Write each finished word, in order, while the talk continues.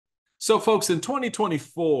So, folks, in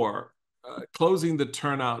 2024, closing the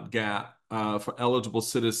turnout gap for eligible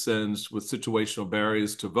citizens with situational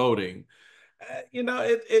barriers to voting,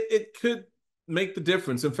 it could make the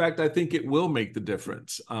difference. In fact, I think it will make the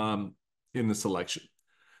difference in this election.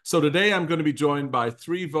 So today I'm going to be joined by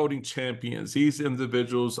three voting champions. These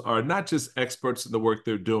individuals are not just experts in the work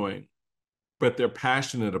they're doing, but they're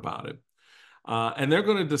passionate about it. And they're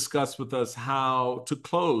going to discuss with us how to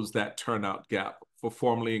close that turnout gap for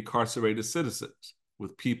formerly incarcerated citizens,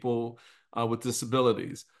 with people with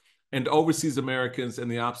disabilities, and overseas Americans,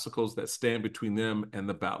 and the obstacles that stand between them and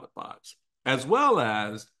the ballot box, as well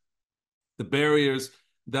as the barriers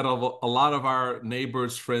that a lot of our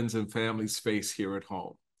neighbors, friends, and families face here at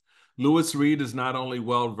home. Louis Reed is not only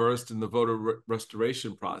well-versed in the voter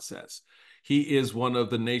restoration process, he is one of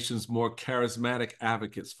the nation's more charismatic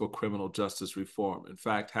advocates for criminal justice reform. In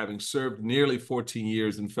fact, having served nearly 14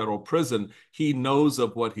 years in federal prison, he knows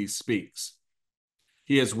of what he speaks.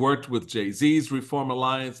 He has worked with Jay-Z's Reform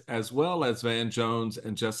Alliance, as well as Van Jones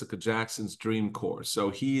and Jessica Jackson's Dream Corps. So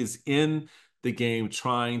he is in the game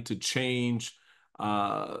trying to change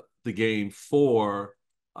the game for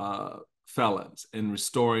felons and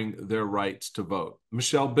restoring their rights to vote.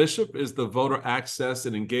 Michelle Bishop is the Voter Access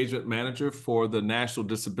and Engagement Manager for the National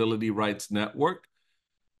Disability Rights Network,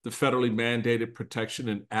 the federally mandated protection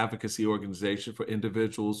and advocacy organization for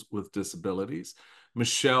individuals with disabilities.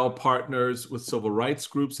 Michelle partners with civil rights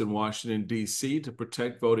groups in Washington, D.C. to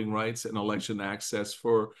protect voting rights and election access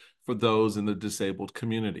for those in the disabled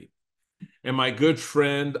community. And my good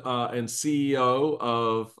friend and CEO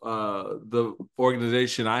of the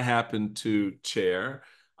organization I happen to chair,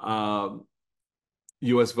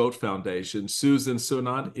 U.S. Vote Foundation, Susan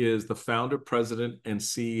Dzieduszycka-Suinat, is the founder, president, and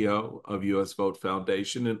CEO of U.S. Vote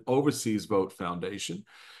Foundation and Overseas Vote Foundation.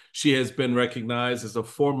 She has been recognized as a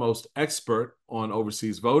foremost expert on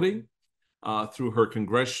overseas voting through her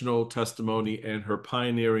congressional testimony and her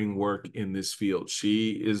pioneering work in this field.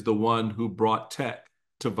 She is the one who brought tech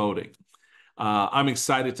to voting. I'm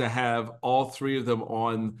excited to have all three of them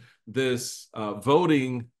on this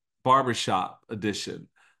voting barbershop edition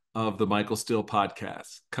of the Michael Steele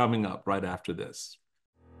podcast, coming up right after this.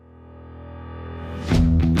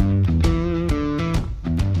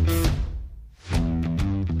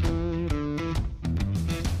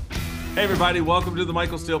 Hey, everybody, welcome to the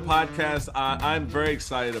Michael Steele podcast. I'm very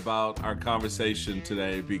excited about our conversation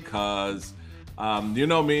today because you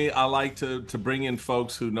know me, I like to bring in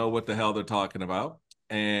folks who know what the hell they're talking about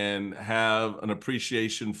and have an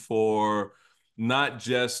appreciation for not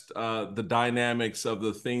just the dynamics of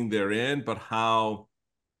the thing they're in, but how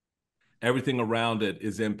everything around it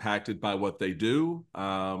is impacted by what they do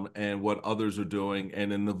and what others are doing.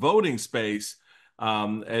 And in the voting space,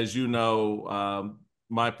 as you know,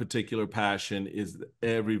 my particular passion is that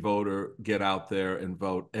every voter get out there and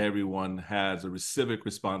vote. Everyone has a civic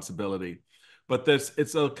responsibility. But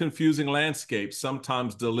it's a confusing landscape,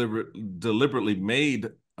 sometimes deliberately made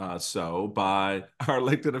so by our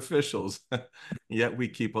elected officials. Yet we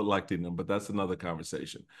keep electing them, but that's another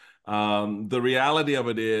conversation. The reality of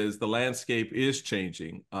it is the landscape is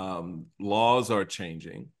changing. Laws are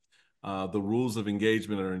changing. The rules of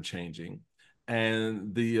engagement are changing.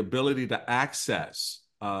 And the ability to access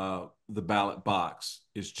the ballot box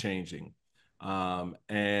is changing.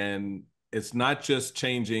 And it's not just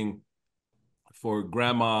changing for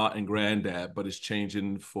grandma and granddad, but it's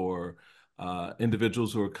changing for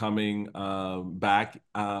individuals who are coming back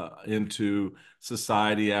into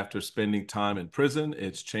society after spending time in prison.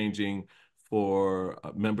 It's changing for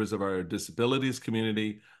members of our disabilities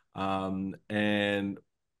community. And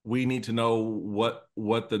we need to know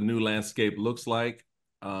what the new landscape looks like,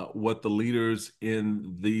 what the leaders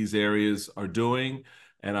in these areas are doing.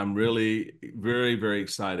 And I'm really very, very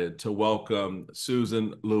excited to welcome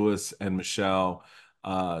Susan, Louis, and Michelle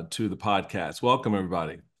to the podcast. Welcome,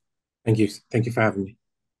 everybody. Thank you. Thank you for having me.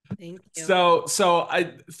 Thank you. So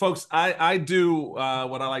I do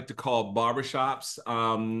what I like to call barbershops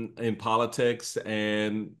in politics,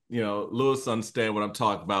 and Louis understand what I'm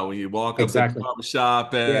talking about when you walk up to the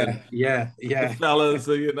barbershop and the fellas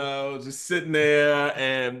are just sitting there,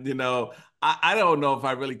 and I don't know if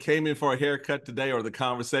I really came in for a haircut today or the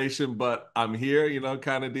conversation, but I'm here,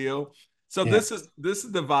 kind of deal. So this is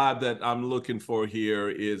the vibe that I'm looking for here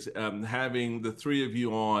is having the three of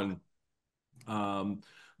you on.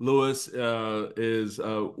 Louis is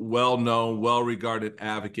a well-known, well-regarded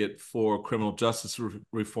advocate for criminal justice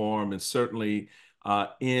reform, and certainly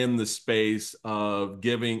in the space of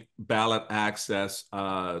giving ballot access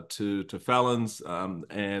to felons,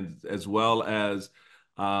 and as well as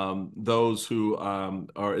those who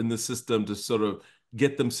are in the system to sort of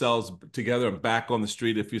get themselves together and back on the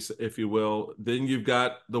street, if you will. Then you've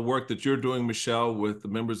got the work that you're doing, Michelle, with the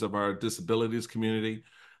members of our disabilities community,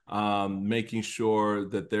 making sure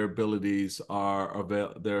that their ability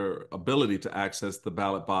to access the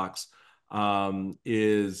ballot box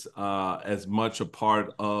is as much a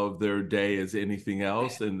part of their day as anything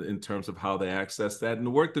else in terms of how they access that. And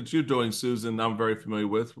the work that you're doing, Susan, I'm very familiar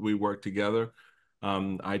with. We work together.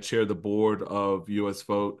 I chair the board of US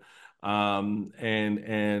Vote,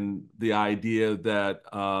 and the idea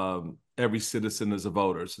that every citizen is a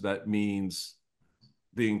voter. So that means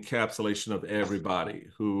the encapsulation of everybody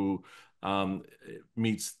who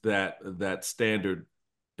meets that standard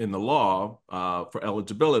in the law for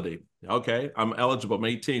eligibility. Okay, I'm eligible. I'm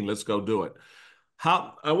 18. Let's go do it.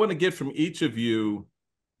 How I want to get from each of you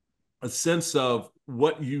a sense of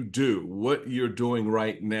what you do, what you're doing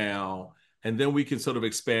right now, and then we can sort of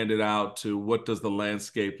expand it out to what does the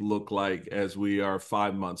landscape look like as we are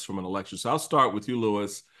 5 months from an election. So I'll start with you,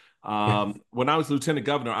 Lewis. Yeah. When I was lieutenant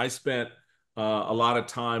governor, I spent a lot of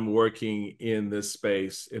time working in this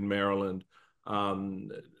space in Maryland, um,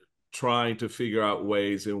 trying to figure out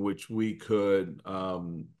ways in which we could,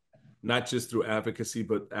 not just through advocacy,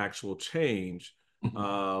 but actual change,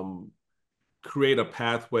 um, create a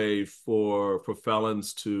pathway for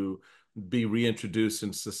felons to be reintroduced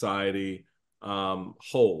in society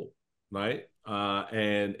whole, right?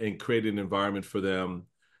 And create an environment for them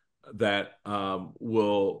that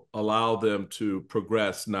will allow them to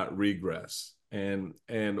progress, not regress. And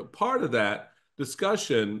part of that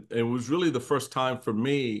discussion, it was really the first time for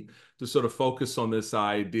me to sort of focus on this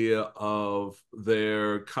idea of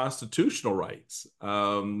their constitutional rights,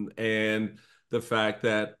 and the fact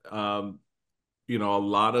that a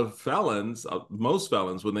lot of felons, most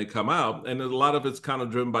felons, when they come out, and a lot of it's kind of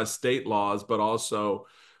driven by state laws, but also,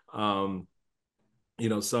 um,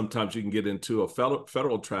 sometimes you can get into a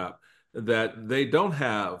federal trap that they don't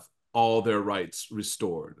have all their rights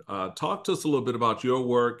restored. Talk to us a little bit about your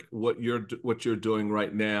work, what you're doing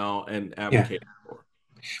right now, and Yeah. advocating for.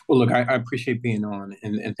 Well, look, I appreciate being on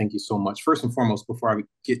and thank you so much. First and foremost, before I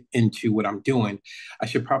get into what I'm doing, I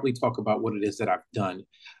should probably talk about what it is that I've done.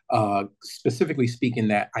 Specifically speaking,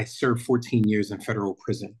 that I served 14 years in federal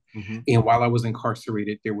prison. Mm-hmm. And while I was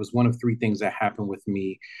incarcerated, there was one of three things that happened with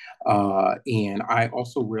me. And I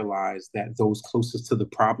also realized that those closest to the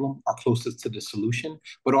problem are closest to the solution,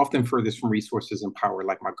 but often furthest from resources and power,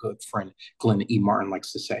 like my good friend Glenn E. Martin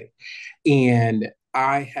likes to say. And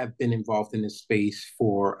I have been involved in this space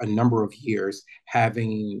for a number of years,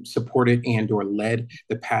 having supported and or led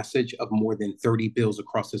the passage of more than 30 bills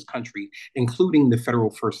across this country, including the Federal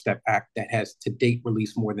First Step Act that has to date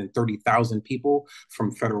released more than 30,000 people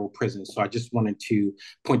from federal prisons. So I just wanted to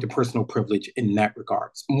point to personal privilege in that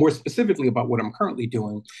regards. More specifically about what I'm currently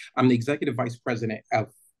doing, I'm the executive vice president of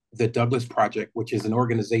the Douglas Project, which is an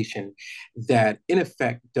organization that in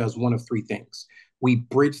effect does one of three things. We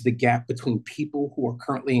bridge the gap between people who are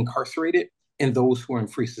currently incarcerated and those who are in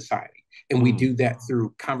free society. And we do that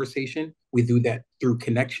through conversation, we do that through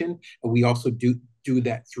connection, and we also do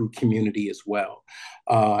that through community as well.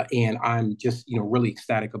 And I'm just, really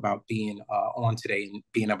ecstatic about being on today and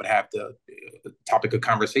being able to have the topic of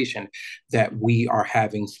conversation that we are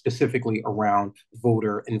having specifically around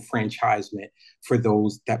voter enfranchisement for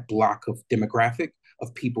those that block of demographic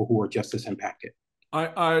of people who are justice impacted.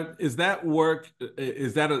 Is that work?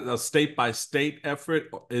 Is that a state by state effort?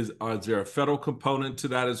 Is there a federal component to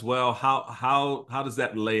that as well? How does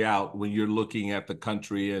that lay out when you're looking at the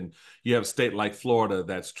country and you have a state like Florida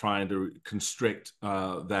that's trying to constrict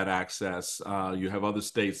that access? You have other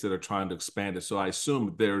states that are trying to expand it. So I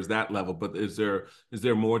assume there's that level, but is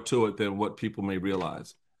there more to it than what people may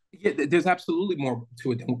realize? Yeah, there's absolutely more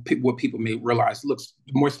to it than what people may realize. Look,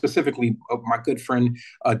 more specifically, my good friend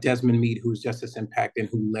Desmond Meade, who's Justice Impact and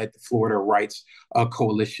who led the Florida Rights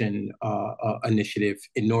Coalition initiative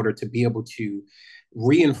in order to be able to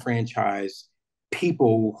re-enfranchise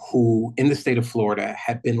people who, in the state of Florida,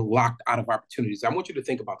 had been locked out of opportunities. I want you to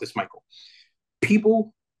think about this, Michael.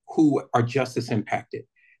 People who are justice impacted,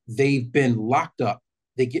 they've been locked up,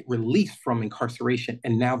 they get released from incarceration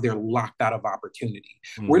and now they're locked out of opportunity.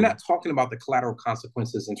 We're not talking about the collateral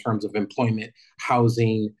consequences in terms of employment,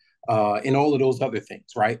 housing, and all of those other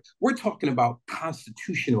things, right? We're talking about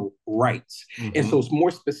constitutional rights. And so,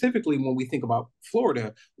 more specifically, when we think about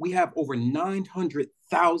Florida, we have over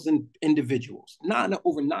 900,000 individuals,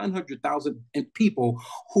 over 900,000 people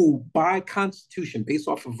who, by constitution, based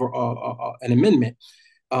off of an amendment,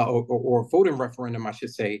 or voting referendum, I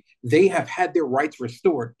should say, they have had their rights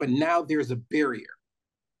restored, but now there's a barrier,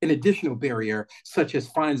 an additional barrier, such as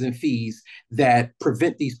fines and fees that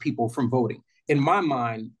prevent these people from voting. in my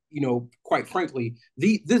mind, quite frankly,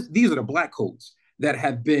 these are the black codes that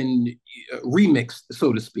have been remixed,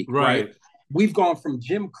 so to speak, right? Right. We've gone from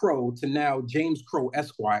Jim Crow to now James Crow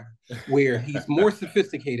Esquire, where he's more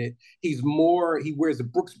sophisticated. He wears a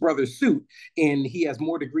Brooks Brothers suit, and he has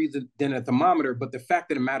more degrees than a thermometer. But the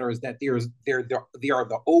fact of the matter is that they are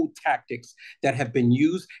the old tactics that have been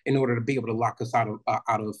used in order to be able to lock us out of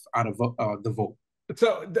the vote.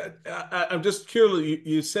 So I'm just curious.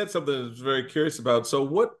 You said something I was very curious about. So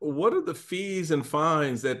what are the fees and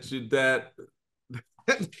fines that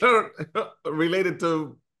are related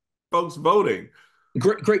to folks voting?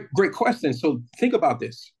 Great question. So think about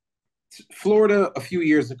this. Florida, a few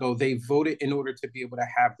years ago, they voted in order to be able to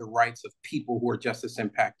have the rights of people who are justice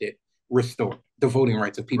impacted restored, the voting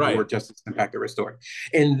rights of people who are Right. justice impacted restored.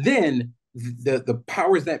 And then the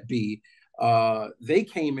powers that be, they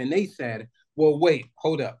came and they said, well, wait,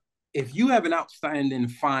 hold up. If you have an outstanding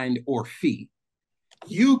fine or fee,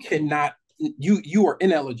 you cannot you are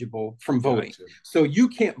ineligible from voting. Gotcha. So you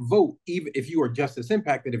can't vote even if you are justice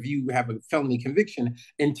impacted, if you have a felony conviction,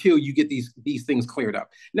 until you get these things cleared up.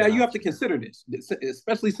 Now you have to Gotcha. consider this,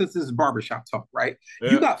 especially since this is barbershop talk, right?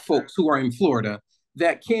 You Yeah. got folks who are in Florida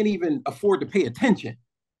that can't even afford to pay attention.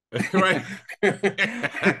 Right.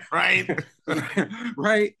 Right.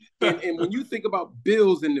 Right. And when you think about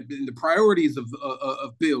bills and the priorities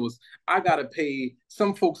of bills, I gotta pay.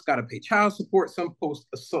 Some folks gotta pay child support. Some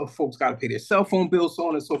folks gotta pay their cell phone bills, so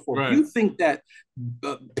on and so forth. Right. You think that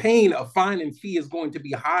paying a fine and fee is going to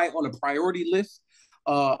be high on a priority list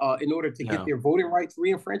in order to get No. their voting rights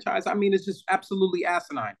re-enfranchised? I mean, it's just absolutely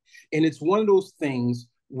asinine, and it's one of those things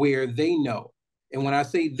where they know. And when I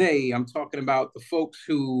say they, I'm talking about the folks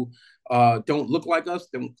who don't look like us,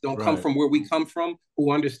 don't come Right. from where we come from,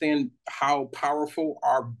 who understand how powerful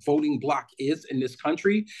our voting bloc is in this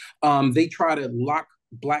country. They try to lock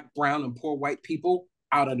black, brown, and poor white people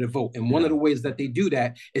out of the vote. And one of Yeah. the ways that they do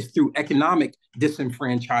that is through economic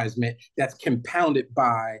disenfranchisement that's compounded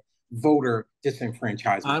by voter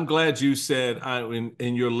disenfranchisement. I'm glad you said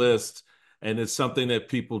in your list, and it's something that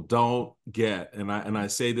people don't get. And I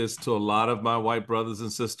say this to a lot of my white brothers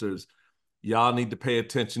and sisters. Y'all need to pay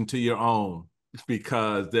attention to your own,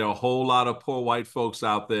 because there are a whole lot of poor white folks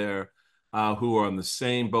out there who are in the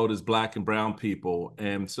same boat as black and brown people.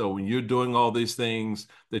 And so when you're doing all these things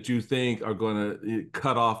that you think are going to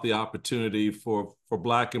cut off the opportunity for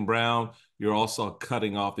black and brown, you're also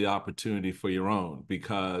cutting off the opportunity for your own,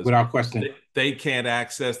 because Without question. they can't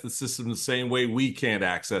access the system the same way we can't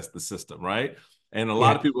access the system, right? And a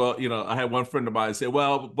lot Yeah. of people, I had one friend of mine say,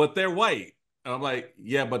 well, but they're white. And I'm like,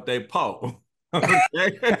 yeah, but they po.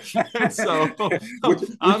 Okay. And so which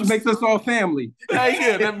I'm makes us all family. thank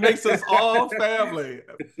you. That makes us all family.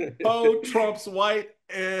 Po trumps white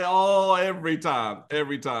all every time,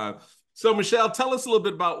 every time. So Michelle, tell us a little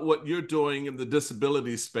bit about what you're doing in the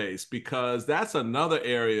disability space, because that's another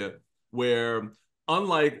area where,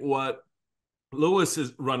 unlike what Lewis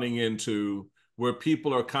is running into, where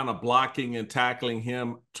people are kind of blocking and tackling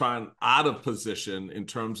him, trying out of position in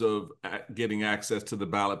terms of getting access to the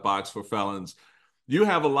ballot box for felons. You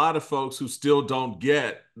have a lot of folks who still don't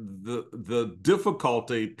get the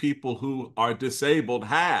difficulty people who are disabled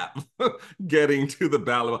have getting to the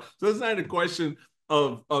ballot. So it's not a question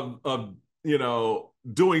of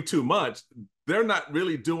doing too much. They're not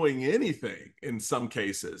really doing anything in some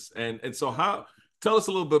cases. And so how tell us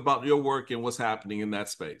a little bit about your work and what's happening in that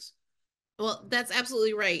space. Well, that's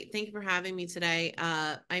absolutely right. Thank you for having me today.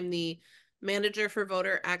 I'm the manager for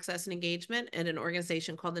voter access and engagement at an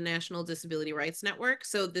organization called the National Disability Rights Network.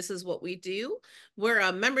 So this is what we do. We're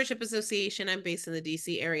a membership association. I'm based in the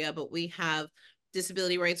DC area, but we have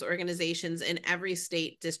disability rights organizations in every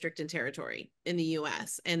state, district, and territory in the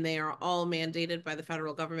US. And they are all mandated by the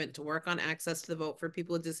federal government to work on access to the vote for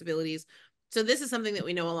people with disabilities. So this is something that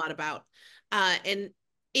we know a lot about. And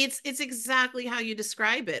it's exactly how you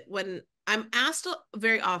describe it. When I'm asked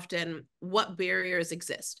very often what barriers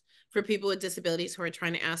exist for people with disabilities who are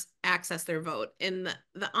trying to access their vote. And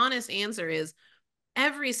the honest answer is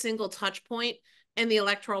every single touch point in the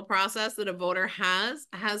electoral process that a voter has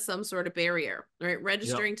some sort of barrier, right? Yep.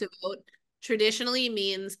 Registering to vote traditionally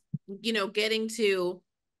means, getting to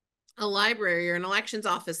a library or an elections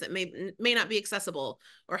office that may not be accessible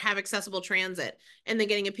or have accessible transit, and then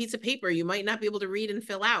getting a piece of paper you might not be able to read and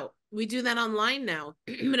fill out. We do that online now.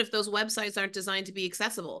 But if those websites aren't designed to be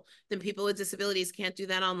accessible, then people with disabilities can't do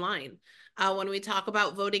that online. When we talk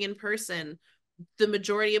about voting in person, the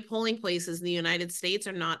majority of polling places in the United States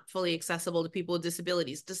are not fully accessible to people with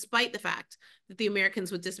disabilities, despite the fact that the Americans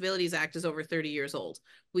with Disabilities Act is over 30 years old.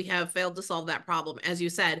 We have failed to solve that problem. As you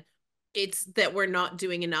said, it's that we're not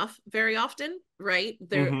doing enough very often, right?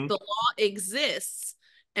 There, Mm-hmm. the law exists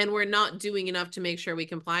and we're not doing enough to make sure we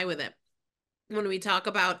comply with it. When we talk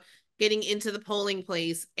about getting into the polling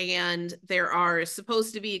place and there are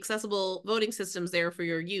supposed to be accessible voting systems there for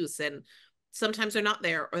your use, and sometimes they're not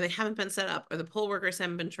there, or they haven't been set up, or the poll workers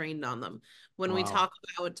haven't been trained on them. When we Wow. talk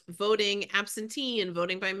about voting absentee and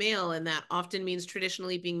voting by mail, and that often means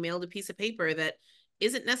traditionally being mailed a piece of paper that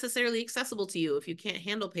isn't necessarily accessible to you if you can't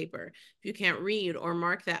handle paper, if you can't read or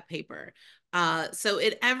mark that paper. So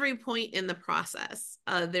at every point in the process,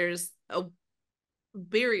 there's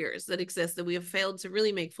barriers that exist that we have failed to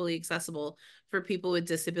really make fully accessible for people with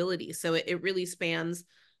disabilities. So it really spans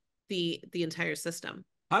the entire system.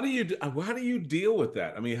 How do you deal with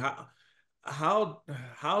that? I mean, how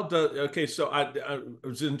how does okay? So I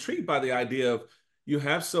was intrigued by the idea of you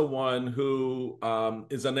have someone who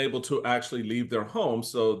is unable to actually leave their home,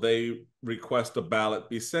 so they request a ballot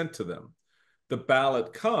be sent to them. The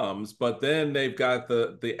ballot comes, but then they've got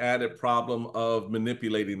the added problem of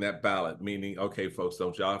manipulating that ballot, meaning, okay, folks,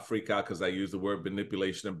 don't y'all freak out because I use the word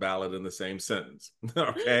manipulation and ballot in the same sentence.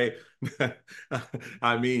 Okay.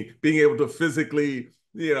 I mean, being able to physically,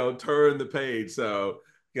 turn the page. So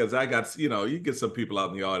because I got, you get some people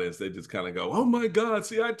out in the audience, they just kind of go, oh my God,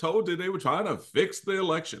 see, I told you they were trying to fix the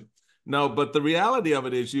election. No, but the reality of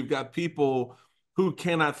it is you've got people who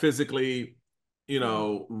cannot physically, you Mm.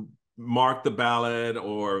 know, mark the ballot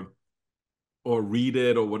or read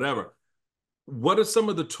it or whatever. What are some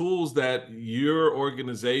of the tools that your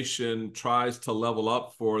organization tries to level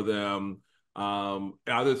up for them,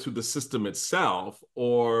 either through the system itself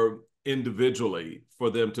or individually, for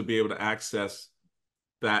them to be able to access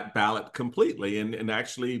that ballot completely and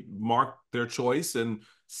actually mark their choice and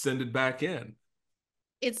send it back in?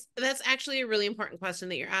 That's actually a really important question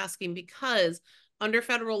that you're asking, because under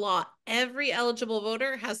federal law, every eligible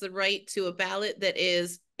voter has the right to a ballot that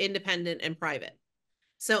is independent and private.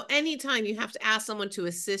 So anytime you have to ask someone to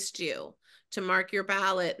assist you to mark your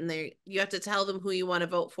ballot, and you have to tell them who you want to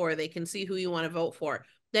vote for, they can see who you want to vote for,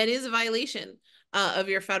 that is a violation of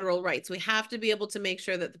your federal rights. We have to be able to make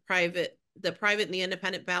sure that the private and the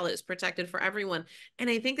independent ballot is protected for everyone. And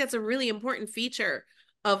I think that's a really important feature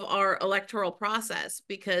of our electoral process,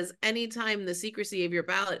 because anytime the secrecy of your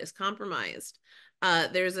ballot is compromised,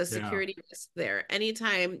 there's a Yeah. security risk there.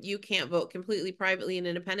 Anytime you can't vote completely privately and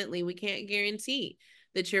independently, we can't guarantee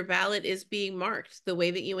that your ballot is being marked the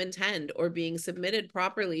way that you intend or being submitted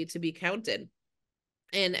properly to be counted.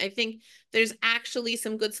 And I think there's actually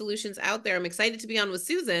some good solutions out there. I'm excited to be on with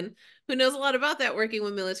Susan, who knows a lot about that, working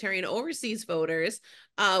with military and overseas voters.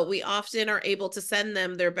 We often are able to send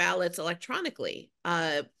them their ballots electronically.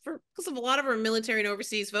 Because of a lot of our military and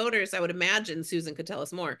overseas voters, I would imagine Susan could tell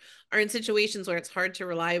us more, are in situations where it's hard to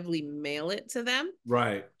reliably mail it to them.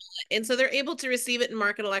 Right. And so they're able to receive it and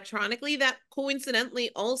mark it electronically. That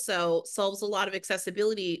coincidentally also solves a lot of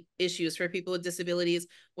accessibility issues for people with disabilities,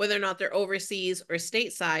 whether or not they're overseas or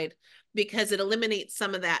stateside, because it eliminates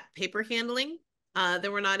some of that paper handling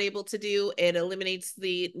that we're not able to do. It eliminates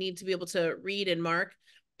the need to be able to read and mark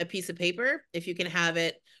a piece of paper if you can have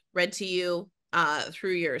it read to you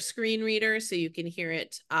through your screen reader, so you can hear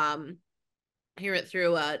it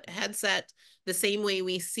through a headset, the same way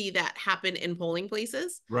we see that happen in polling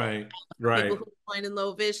places. Right. People Right. who are blind and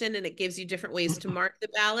low vision, and it gives you different ways to mark the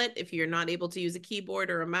ballot. If you're not able to use a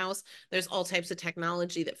keyboard or a mouse, there's all types of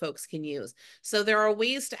technology that folks can use. So there are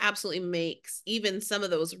ways to absolutely make even some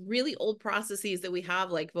of those really old processes that we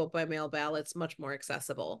have, like vote by mail ballots, much more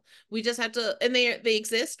accessible. We just have to, and they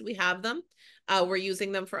exist. We have them. We're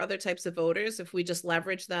using them for other types of voters. If we just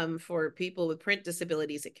leverage them for people with print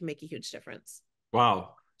disabilities, it can make a huge difference.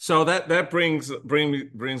 Wow. So that brings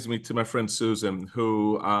me to my friend Susan,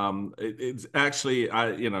 who it's actually,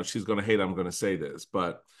 she's going to hate I'm going to say this,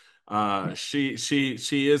 but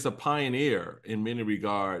she is a pioneer in many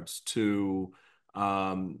regards to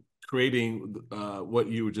creating what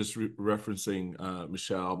you were just referencing,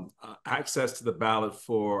 Michelle, access to the ballot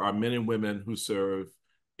for our men and women who serve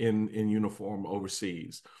in uniform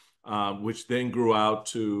overseas, which then grew out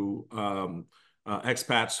to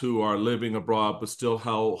expats who are living abroad but still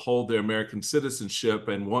hold their American citizenship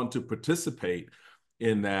and want to participate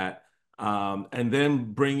in that. And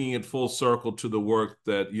then bringing it full circle to the work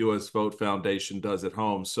that U.S. Vote Foundation does at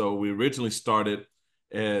home. So we originally started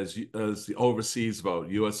as the Overseas Vote,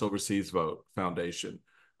 U.S. Overseas Vote Foundation.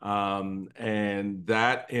 And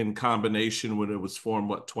that in combination, when it was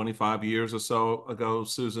formed, 25 years or so ago,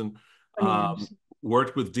 Susan, 20 um, years.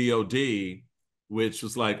 worked with DOD, which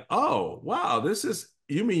was like, oh, wow,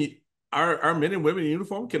 you mean our men and women in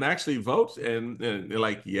uniform can actually vote? And they're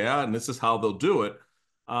like, yeah, and this is how they'll do it.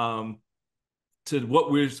 to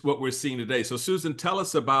what we're seeing today. So, Susan, tell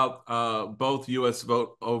us about both U.S.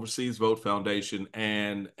 Vote Overseas Vote Foundation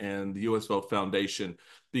and the U.S. Vote Foundation,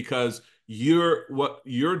 because what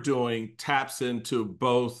you're doing taps into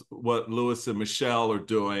both what Lewis and Michelle are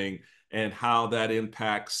doing and how that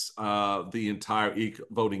impacts the entire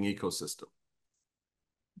voting ecosystem.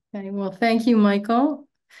 Okay, well, thank you, Michael.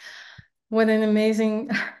 What an amazing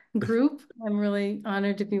group. I'm really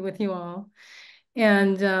honored to be with you all.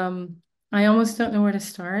 And I almost don't know where to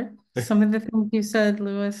start. Some of the things you said,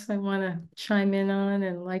 Lewis, I want to chime in on,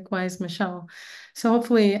 and likewise, Michelle. So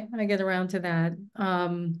hopefully I get around to that.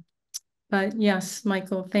 But yes,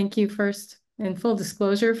 Michael, thank you first, in full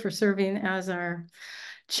disclosure, for serving as our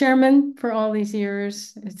chairman for all these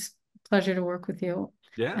years. It's a pleasure to work with you.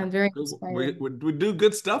 Yeah, and very inspiring. We do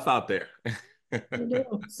good stuff out there. We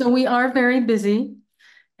do. So we are very busy,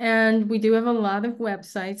 and we do have a lot of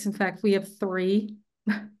websites. In fact, we have 3.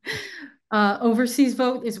 Overseas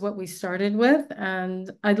Vote is what we started with, and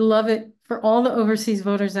I'd love it for all the overseas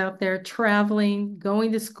voters out there traveling,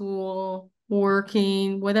 going to school,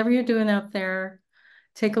 working, whatever you're doing out there.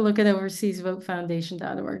 Take a look at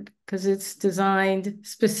overseasvotefoundation.org, because it's designed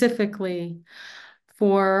specifically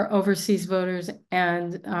for overseas voters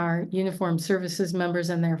and our uniformed services members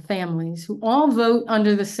and their families, who all vote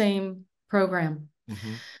under the same program.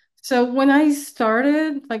 Mm-hmm. So when I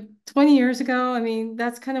started like 20 years ago, I mean,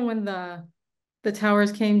 that's kind of when the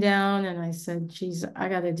towers came down, and I said, geez, I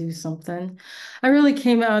got to do something. I really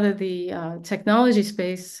came out of the technology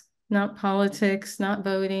space, not politics, not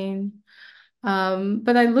voting.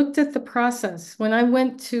 But I looked at the process. When I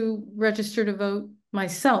went to register to vote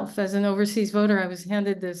myself as an overseas voter, I was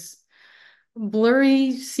handed this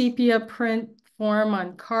blurry sepia print form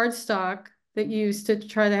on cardstock that you used to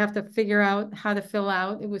try to have to figure out how to fill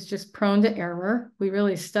out. It was just prone to error. We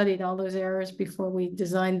really studied all those errors before we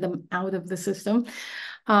designed them out of the system.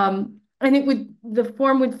 And the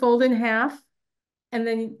form would fold in half, and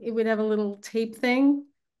then it would have a little tape thing,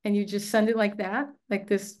 and you just send it like that, like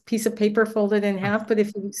this piece of paper folded in half. But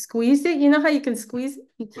if you squeezed it, you know how you can squeeze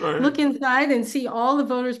it? Right. Look inside and see all the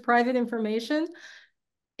voters' private information.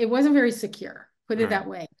 It wasn't very secure, put it that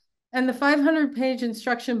way. And the 500-page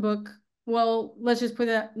instruction book, well, let's just put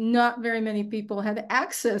it, not very many people had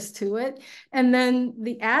access to it. And then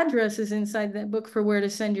the addresses inside that book for where to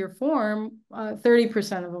send your form,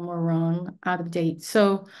 30% of them were wrong, out of date.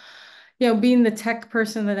 So, you know, being the tech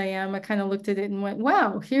person that I am, I kind of looked at it and went,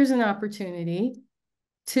 wow, here's an opportunity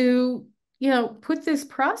to, you know, put this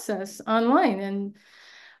process online. And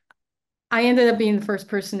I ended up being the first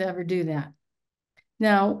person to ever do that.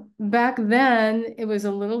 Now, back then, it was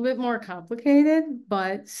a little bit more complicated,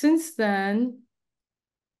 but since then,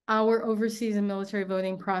 our overseas and military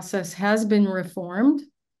voting process has been reformed.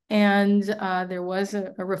 And there was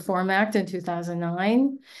a Reform Act in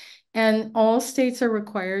 2009. And all states are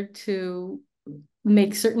required to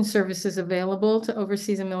make certain services available to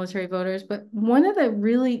overseas and military voters. But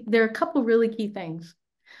there are a couple really key things.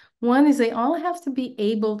 One is they all have to be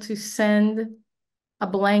able to send a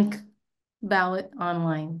blank ballot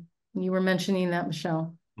online. You were mentioning that,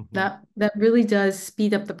 Michelle. Mm-hmm. That really does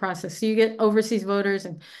speed up the process. So you get overseas voters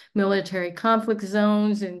in military conflict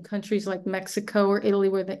zones in countries like Mexico or Italy,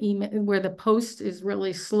 where the post is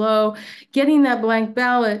really slow. Getting that blank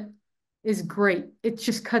ballot is great. It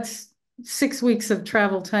just cuts 6 weeks of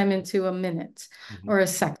travel time into a minute or a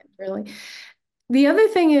second, really. The other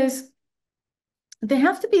thing is they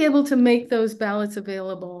have to be able to make those ballots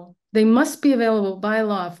available. They must be available by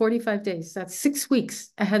law 45 days. That's 6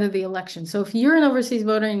 weeks ahead of the election. So if you're an overseas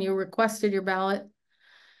voter and you requested your ballot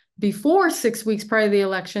before 6 weeks prior to the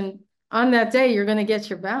election, on that day, you're going to get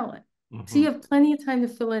your ballot. So you have plenty of time to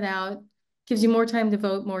fill it out. Gives you more time to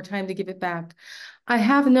vote, more time to give it back. I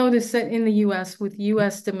have noticed that in the US, with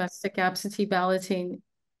US domestic absentee balloting,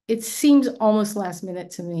 it seems almost last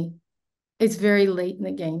minute to me. It's very late in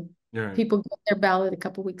the game. Right. People get their ballot a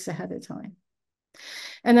couple weeks ahead of time.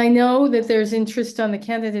 And I know that there's interest on the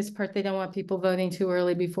candidates' part. They don't want people voting too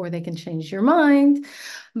early before they can change your mind.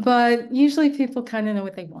 But usually people kind of know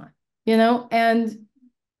what they want, you know? And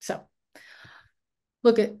so,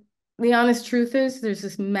 look, the honest truth is there's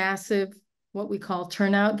this massive, what we call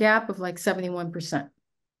turnout gap of like 71%.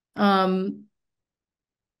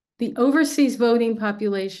 The overseas voting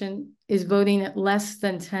population is voting at less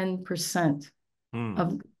than 10%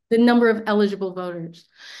 of the number of eligible voters.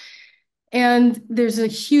 And there's a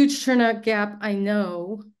huge turnout gap, I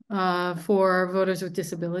know, for voters with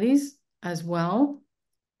disabilities as well,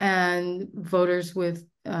 and voters with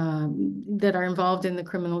that are involved in the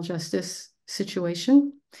criminal justice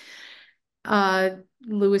situation.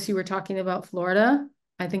 Lewis, you were talking about Florida.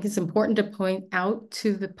 I think it's important to point out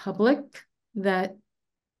to the public that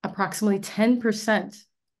approximately 10%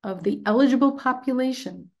 of the eligible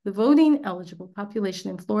population, the voting eligible population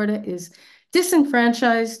in Florida, is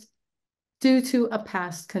disenfranchised due to a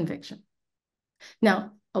past conviction.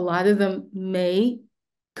 Now, a lot of them may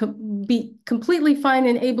be completely fine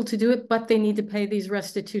and able to do it, but they need to pay these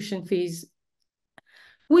restitution fees,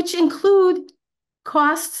 which include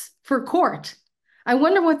costs for court. I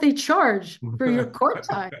wonder what they charge for your court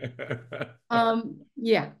time.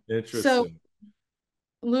 Yeah. So Interesting.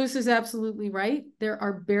 Lewis is absolutely right. There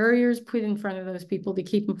are barriers put in front of those people to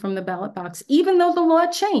keep them from the ballot box, even though the law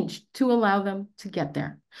changed to allow them to get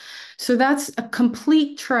there. So that's a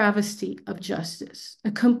complete travesty of justice,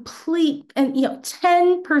 a complete, and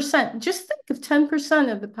 10%, just think of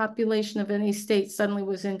 10% of the population of any state suddenly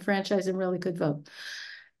was enfranchised and really could vote.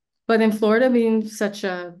 But in Florida, being such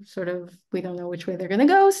a sort of, we don't know which way they're going to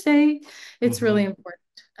go state, it's really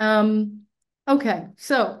important. Okay,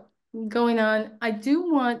 so going on, I do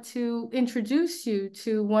want to introduce you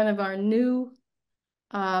to one of our new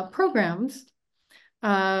programs.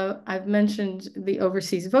 I've mentioned the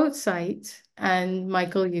Overseas Vote site, and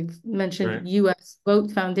Michael, you've mentioned U.S.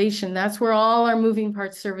 Vote Foundation. That's where all our moving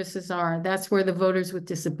parts services are. That's where the Voters with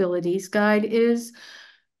Disabilities Guide is.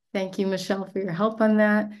 Thank you, Michelle, for your help on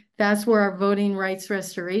that. That's where our Voting Rights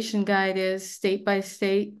Restoration Guide is, state by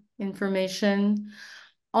state information.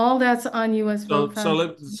 All that's on U.S. Vote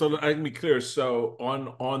Foundation. So I can be clear. So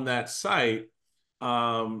on that site,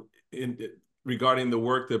 regarding the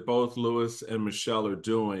work that both Lewis and Michelle are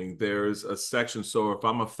doing, there's a section. So if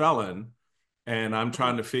I'm a felon and I'm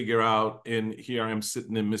trying to figure out, here I'm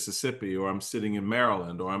sitting in Mississippi, or I'm sitting in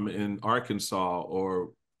Maryland, or I'm in Arkansas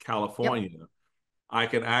or California, I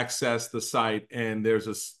can access the site, and there's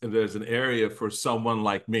an area for someone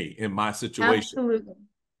like me in my situation. Absolutely.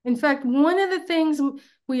 In fact, one of the things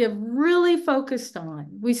we have really focused on,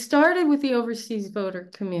 we started with the overseas voter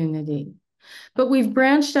community, but we've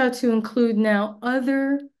branched out to include now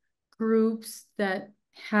other groups that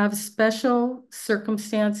have special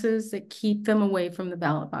circumstances that keep them away from the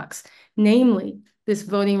ballot box, namely this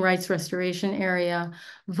voting rights restoration area,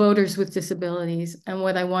 voters with disabilities. And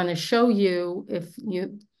what I want to show you,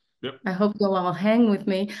 I hope you'll all hang with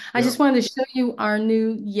me. I just wanted to show you our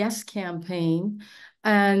new Yes campaign.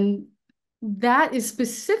 And that is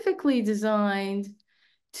specifically designed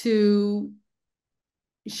to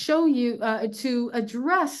show you, to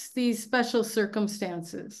address these special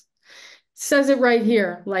circumstances. Says it right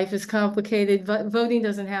here, life is complicated, but voting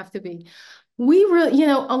doesn't have to be. We really,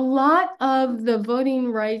 a lot of the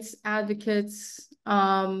voting rights advocates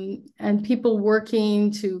and people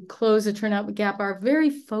working to close the turnout gap are very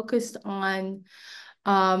focused on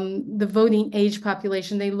the voting age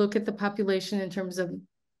population. They look at the population in terms of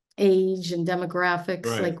age and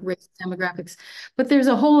demographics, like race demographics. But there's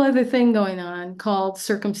a whole other thing going on called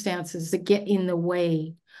circumstances that get in the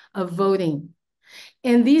way of voting.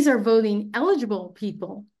 And these are voting eligible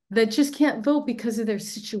people that just can't vote because of their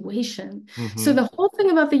situation. So the whole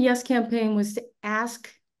thing about the Yes campaign was to ask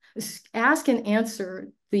and answer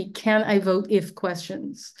the can I vote if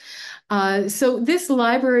questions. So this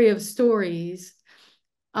library of stories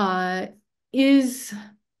is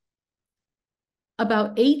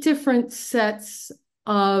about 8 different sets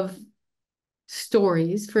of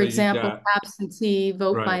stories. For example, absentee,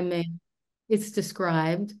 vote by mail. It's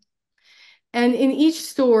described. And in each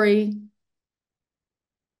story,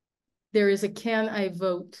 there is a can I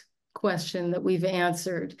vote question that we've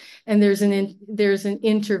answered. And there's an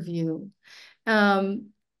interview.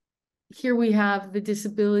 Here we have the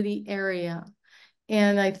disability area.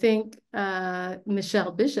 And I think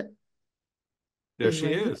Michelle Bishop. There she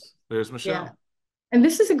is. There's Michelle. Yeah. And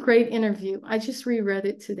this is a great interview. I just reread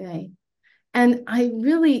it today. And I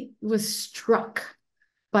really was struck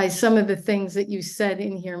by some of the things that you said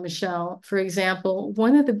in here, Michelle. For example,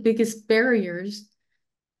 one of the biggest barriers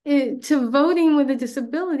to voting with a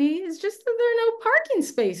disability is just that there are no parking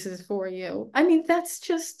spaces for you. I mean, that's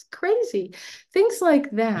just crazy. Things like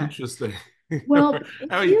that. Interesting. Well,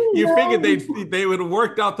 I mean, you figured they would have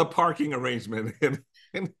worked out the parking arrangement.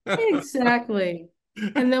 Exactly.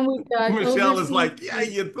 And then we've got Michelle is like, yeah,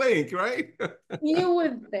 you'd think, right? You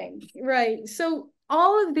would think, right? So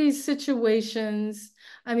all of these situations,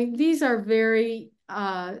 I mean, these are very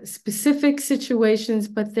specific situations,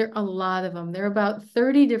 but there are a lot of them. There are about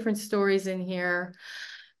 30 different stories in here.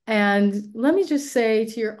 And let me just say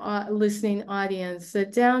to your listening audience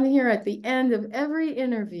that down here at the end of every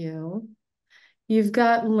interview, you've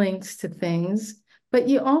got links to things, but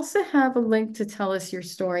you also have a link to tell us your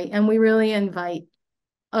story. And we really invite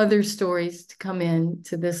other stories to come in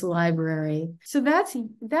to this library. So that's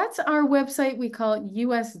our website. We call it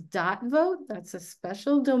us.vote. That's a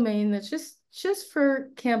special domain that's just for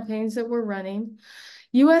campaigns that we're running.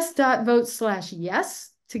 us.vote/yes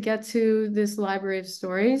to get to this library of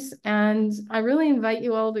stories. And I really invite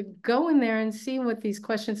you all to go in there and see what these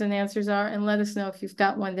questions and answers are, and let us know if you've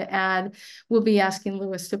got one to add. We'll be asking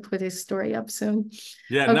Lewis to put his story up soon.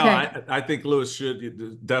 Yeah, okay. No, I think Lewis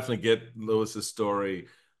should definitely get Lewis's story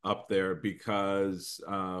up there, because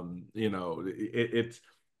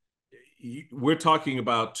we're talking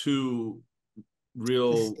about two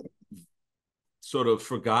real sort of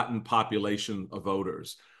forgotten population of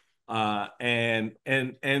voters. And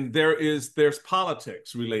there's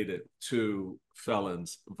politics related to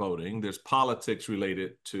felons voting. There's politics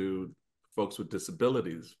related to folks with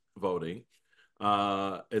disabilities voting,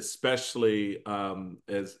 especially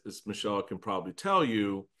as Michelle can probably tell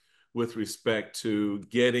you, with respect to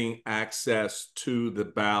getting access to the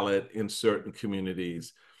ballot in certain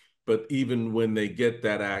communities. But even when they get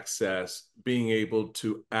that access, being able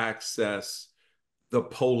to access the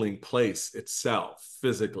polling place itself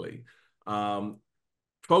physically.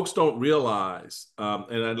 Folks don't realize,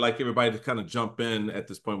 and I'd like everybody to kind of jump in at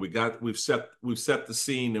this point. We've set the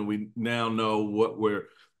scene, and we now know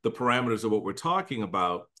the parameters of what we're talking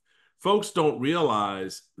about. Folks don't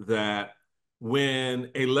realize that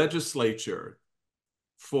when a legislature,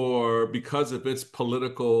 because of its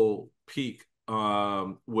political peak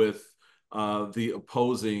with the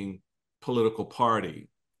opposing political party,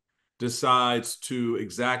 decides to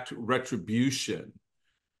exact retribution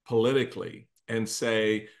politically and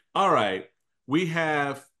say, all right, we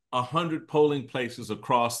have 100 polling places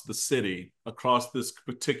across the city, across this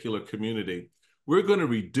particular community. We're going to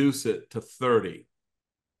reduce it to 30.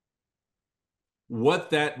 What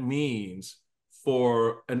that means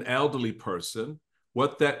for an elderly person,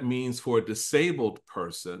 what that means for a disabled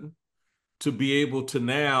person, to be able to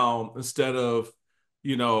now, instead of,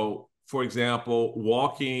 for example,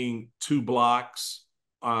 walking 2 blocks,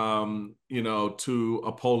 to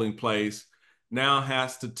a polling place, now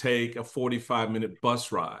has to take a 45-minute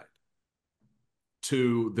bus ride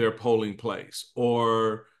to their polling place,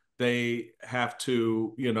 or they have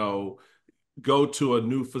to, go to a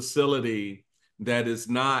new facility that is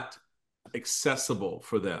not accessible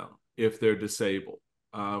for them if they're disabled,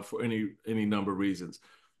 for any number of reasons.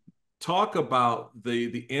 Talk about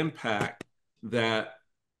the impact that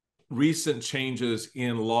recent changes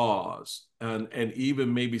in laws, and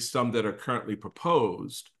even maybe some that are currently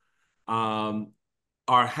proposed, are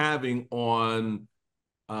having on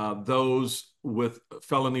those with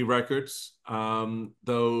felony records,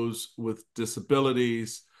 those with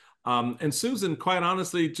disabilities, and Susan, quite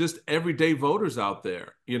honestly, just everyday voters out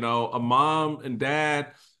there, a mom and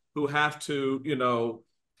dad who have to,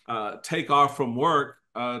 take off from work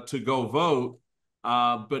to go vote.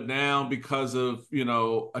 But now, because of,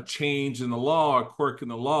 a change in the law, a quirk in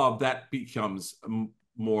the law, that becomes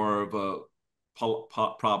more of a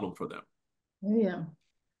problem for them. Yeah.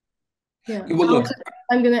 Yeah. Well, look,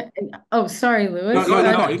 I'm gonna. Oh, sorry, Lewis. No, I go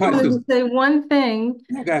ahead, wanted to Susan. say one thing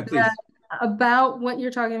No, go ahead, please. about what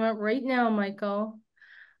you're talking about right now, Michael.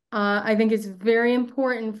 I think it's very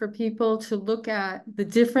important for people to look at the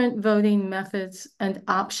different voting methods and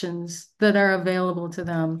options that are available to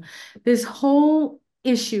them. This whole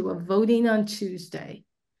issue of voting on Tuesday.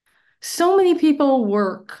 So many people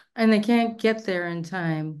work and they can't get there in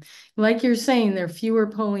time. Like you're saying, there are fewer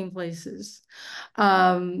polling places.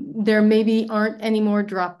 There maybe aren't any more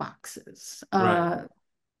drop boxes. Right.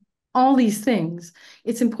 All these things.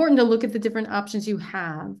 It's important to look at the different options you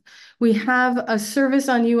have. We have a service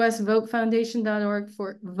on usvotefoundation.org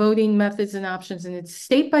for voting methods and options, and it's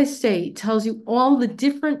state by state, tells you all the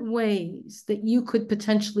different ways that you could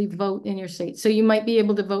potentially vote in your state. So you might be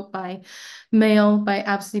able to vote by mail, by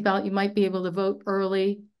absentee ballot. You might be able to vote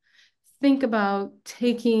early. Think about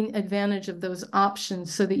taking advantage of those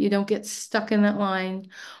options so that you don't get stuck in that line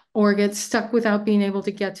or get stuck without being able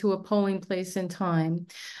to get to a polling place in time.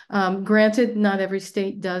 Granted, not every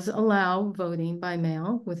state does allow voting by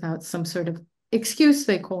mail without some sort of excuse,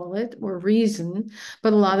 they call it, or reason,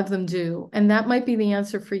 but a lot of them do. And that might be the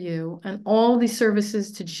answer for you. And all the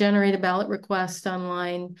services to generate a ballot request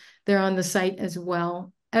online, they're on the site as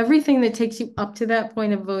well. Everything that takes you up to that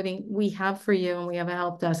point of voting, we have for you, and we have a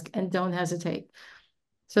help desk, and don't hesitate.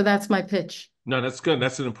 So that's my pitch. No, that's good.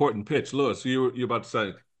 That's an important pitch. Lewis, you're about to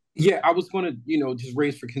say. Yeah, I was going to, just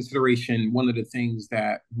raise for consideration one of the things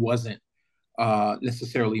that wasn't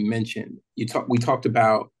necessarily mentioned. We talked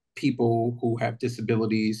about people who have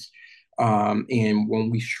disabilities And when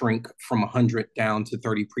we shrink from 100 down to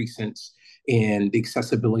 30 precincts, and the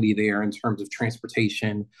accessibility there in terms of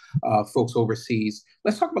transportation, folks overseas.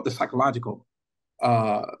 Let's talk about the psychological,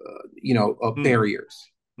 barriers.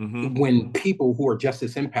 Mm-hmm. When people who are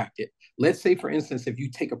justice impacted, let's say, for instance, if you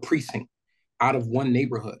take a precinct out of one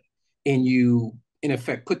neighborhood and you, in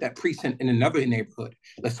effect, put that precinct in another neighborhood,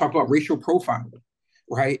 let's talk about racial profiling,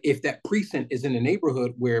 right? If that precinct is in a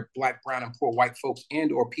neighborhood where Black, brown, and poor white folks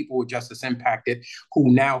and or people with justice impacted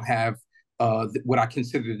who now have what I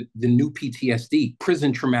consider the new PTSD,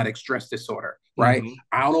 prison traumatic stress disorder, right? Mm-hmm.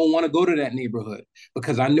 I don't want to go to that neighborhood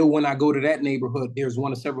because I know when I go to that neighborhood, there's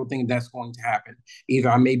one of several things that's going to happen. Either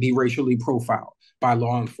I may be racially profiled by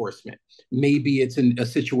law enforcement. Maybe it's in a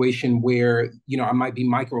situation where, I might be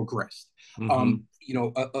microaggressed, Mm-hmm.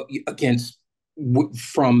 against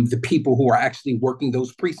from the people who are actually working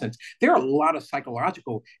those precincts. There are a lot of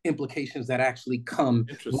psychological implications that actually come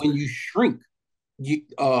when you shrink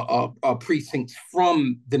precincts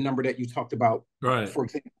from the number that you talked about, right. For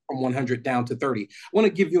example, from 100 down to 30. I want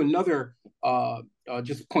to give you another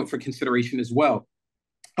just point for consideration as well.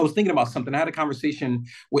 I was thinking about something. I had a conversation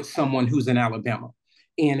with someone who's in Alabama.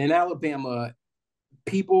 And in Alabama,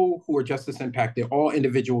 people who are justice impacted, all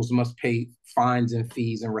individuals must pay fines and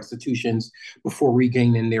fees and restitutions before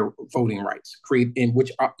regaining their voting rights,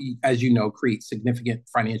 which, as you know, create significant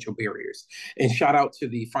financial barriers. And shout out to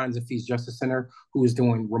the Fines and Fees Justice Center, who is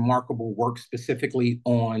doing remarkable work specifically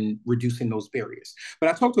on reducing those barriers. But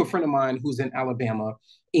I talked to a friend of mine who's in Alabama,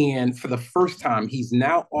 and for the first time, he's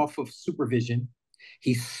now off of supervision.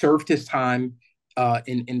 He served his time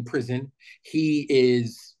in prison. He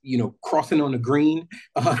is, crossing on the green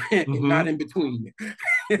and not in between.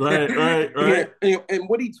 Right. And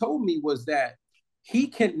what he told me was that he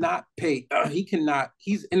cannot pay.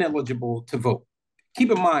 He's ineligible to vote. Keep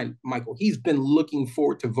in mind, Michael, he's been looking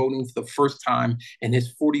forward to voting for the first time in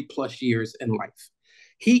his 40 plus years in life.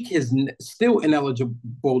 He is still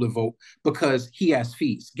ineligible to vote because he has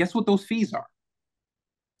fees. Guess what those fees are?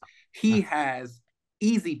 He has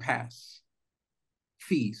Easy Pass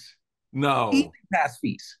fees. No. Easy Pass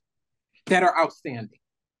fees that are outstanding.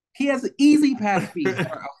 He has Easy Pass fees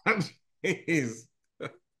that are outstanding.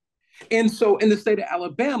 And so in the state of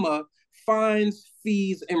Alabama, fines,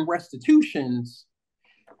 fees, and restitutions,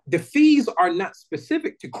 the fees are not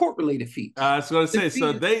specific to court-related fees. I was going to say,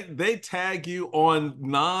 so they tag you on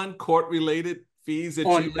non-court related fees that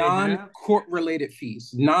you may have? Non-court related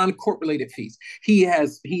fees. He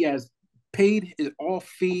has paid all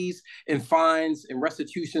fees and fines and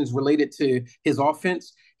restitutions related to his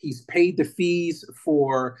offense. He's paid the fees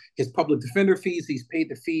for his public defender fees. He's paid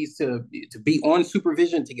the fees to be on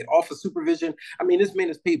supervision, to get off of supervision. I mean, this man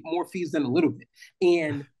has paid more fees than a little bit.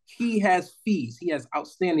 And he has fees. He has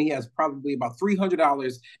outstanding. He has probably about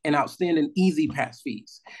 $300 in outstanding Easy Pass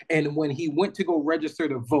fees. And when he went to go register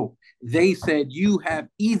to vote, they said, you have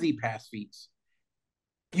Easy Pass fees.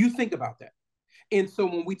 You think about that. And so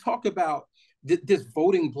when we talk about this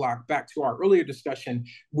voting block, back to our earlier discussion,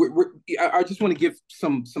 I just want to give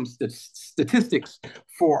some statistics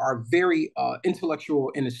for our very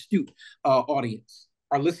intellectual and astute audience,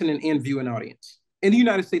 our listening and viewing audience. In the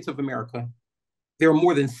United States of America, there are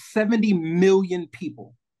more than 70 million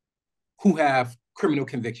people who have criminal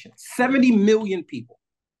convictions. 70 million people.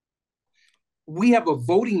 We have a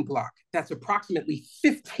voting block that's approximately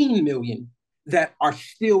 15 million that are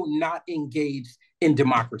still not engaged in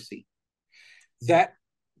democracy. That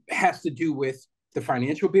has to do with the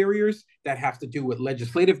financial barriers, that has to do with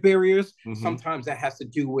legislative barriers. Mm-hmm. Sometimes that has to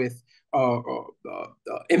do with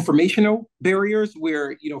informational barriers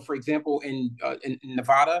where, for example, in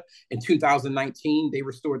Nevada in 2019, they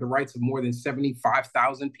restored the rights of more than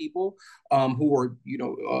 75,000 people who were,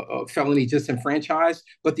 felony disenfranchised,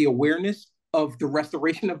 but the awareness of the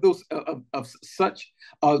restoration of those of such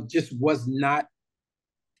just was not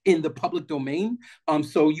in the public domain.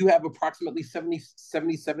 So you have approximately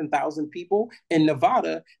 77,000 people in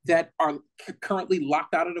Nevada that are currently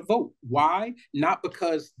locked out of the vote. Why? Not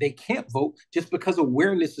because they can't vote, just because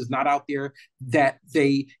awareness is not out there that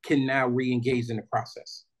they can now re-engage in the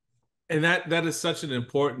process. And that is such an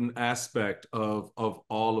important aspect of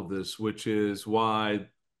all of this, which is why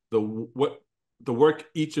the work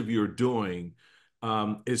each of you are doing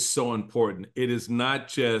is so important. It is not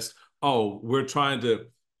just, we're trying to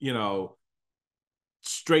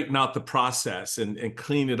straighten out the process and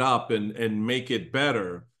clean it up and make it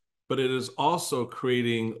better. But it is also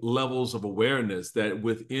creating levels of awareness that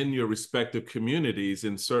within your respective communities,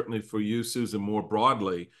 and certainly for you, Susan, more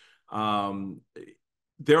broadly,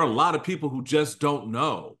 there are a lot of people who just don't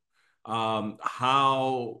know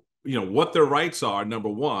how, what their rights are, number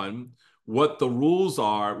one, what the rules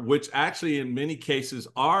are, which actually in many cases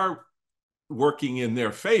are working in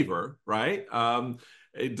their favor, right?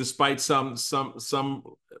 Despite some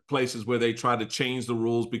places where they try to change the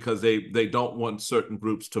rules because they don't want certain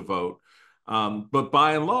groups to vote. But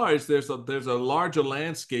by and large, there's a larger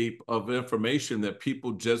landscape of information that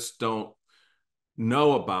people just don't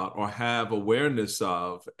know about or have awareness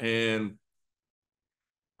of. And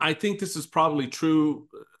I think this is probably true,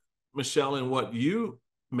 Michelle, in what you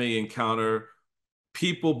may encounter.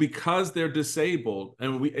 People, because they're disabled,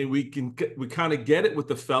 and we kind of get it with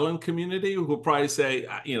the felon community, who will probably say,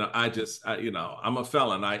 I'm a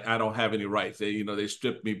felon, I don't have any rights. They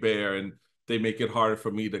strip me bare, and they make it harder for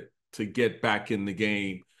me to get back in the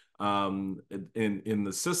game, in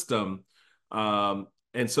the system. And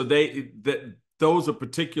so those are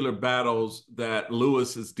particular battles that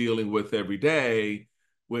Lewis is dealing with every day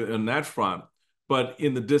on that front. But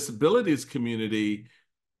in the disabilities community,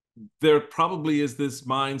 there probably is this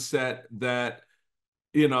mindset that,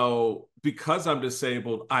 because I'm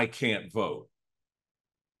disabled, I can't vote.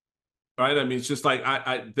 Right? I mean, it's just like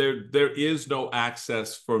there is no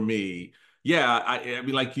access for me. Yeah, I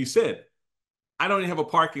mean, like you said, I don't even have a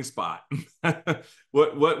parking spot.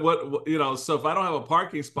 What, so if I don't have a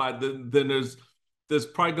parking spot, then there's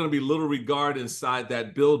probably going to be little regard inside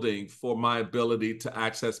that building for my ability to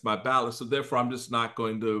access my ballot. So therefore, I'm just not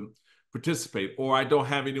going to participate, or I don't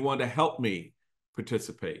have anyone to help me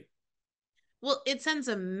participate. Well, it sends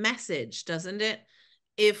a message, doesn't it?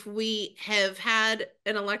 If we have had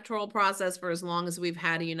an electoral process for as long as we've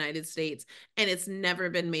had a United States and it's never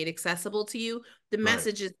been made accessible to you, the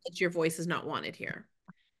message is that your voice is not wanted here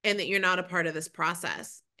and that you're not a part of this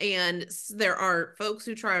process. And there are folks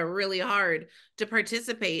who try really hard to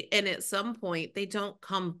participate, and at some point they don't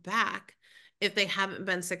come back if they haven't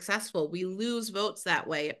been successful. We lose votes that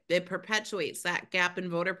way. It perpetuates that gap in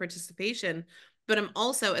voter participation. But I'm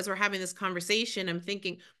also, as we're having this conversation, I'm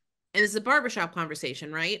thinking, and it's a barbershop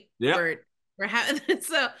conversation, right? Yeah. We're having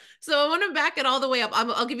so I want to back it all the way up.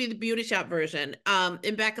 I'll give you the beauty shop version,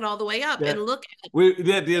 and back it all the way up and look at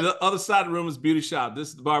the other side of the room is beauty shop. This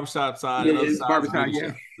is the barbershop side. Yeah, and it's barbershop.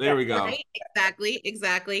 Yeah. There we go. Right?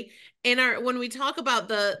 Exactly. And when we talk about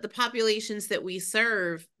the populations that we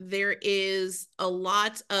serve, there is a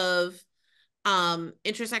lot of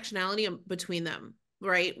intersectionality between them,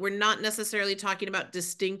 right? We're not necessarily talking about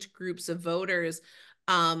distinct groups of voters.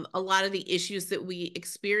 A lot of the issues that we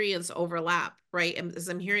experience overlap, right? And as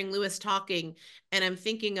I'm hearing Lewis talking, and I'm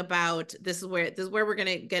thinking about this is where we're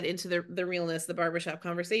going to get into the realness, the barbershop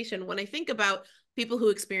conversation. When I think about people who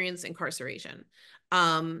experience incarceration,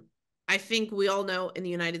 I think we all know in the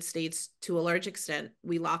United States, to a large extent,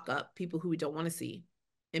 we lock up people who we don't want to see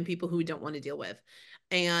and people who we don't want to deal with.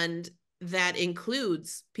 And that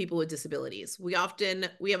includes people with disabilities. We have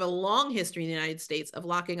a long history in the United States of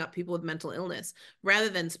locking up people with mental illness rather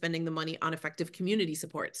than spending the money on effective community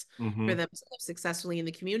supports for them to live successfully in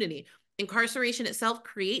the community. Incarceration itself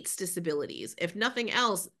creates disabilities. If nothing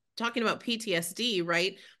else, talking about PTSD,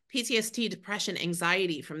 right? PTSD, depression,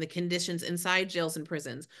 anxiety from the conditions inside jails and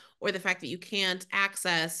prisons, or the fact that you can't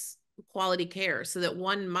access quality care, so that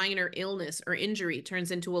one minor illness or injury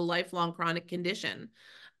turns into a lifelong chronic condition.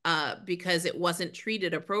 Because it wasn't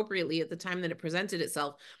treated appropriately at the time that it presented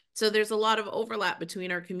itself. So there's a lot of overlap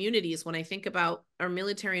between our communities. When I think about our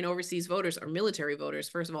military and overseas voters, our military voters,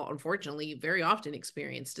 first of all, unfortunately, very often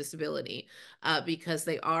experience disability because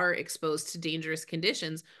they are exposed to dangerous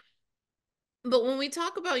conditions. But when we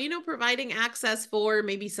talk about, providing access for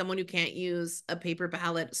maybe someone who can't use a paper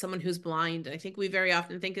ballot, someone who's blind, I think we very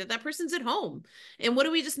often think that person's at home. And what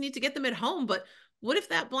do we just need to get them at home? But what if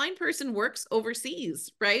that blind person works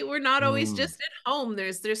overseas, right? We're not always just at home.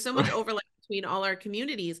 There's so much overlap between all our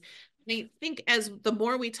communities. I think as the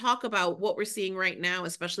more we talk about what we're seeing right now,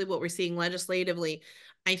 especially what we're seeing legislatively,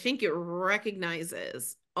 I think it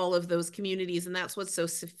recognizes all of those communities. And that's what's so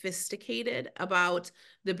sophisticated about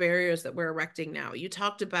the barriers that we're erecting now. You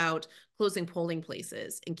talked about closing polling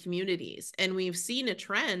places in communities, and we've seen a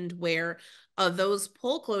trend where those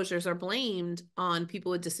poll closures are blamed on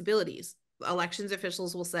people with disabilities. Elections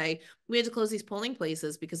officials will say, we had to close these polling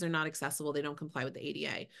places because they're not accessible. They don't comply with the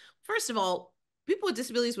ADA. First of all, people with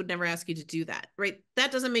disabilities would never ask you to do that, right?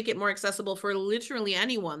 That doesn't make it more accessible for literally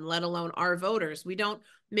anyone, let alone our voters. We don't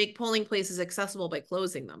make polling places accessible by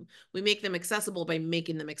closing them. We make them accessible by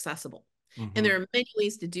making them accessible. And there are many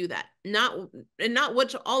ways to do that. Not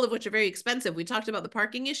all of which are very expensive. We talked about the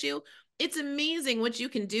parking issue. It's amazing what you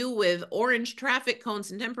can do with orange traffic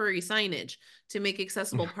cones and temporary signage to make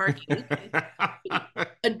accessible parking.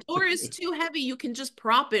 A door is too heavy, you can just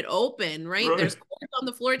prop it open, right? Right. There's cords on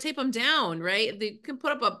the floor, tape them down, right? They can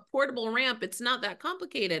put up a portable ramp. It's not that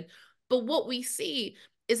complicated. But what we see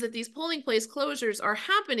is that these polling place closures are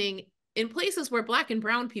happening in places where Black and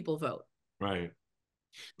brown people vote. Right.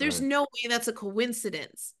 There's no way that's a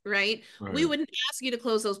coincidence, right? We wouldn't ask you to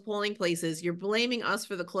close those polling places. You're blaming us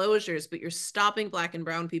for the closures, but you're stopping Black and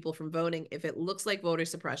brown people from voting. If it looks like voter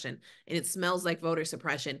suppression and it smells like voter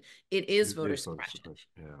suppression, it is voter suppression.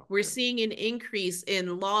 Yeah. We're seeing an increase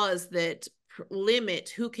in laws that limit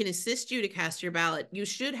who can assist you to cast your ballot. You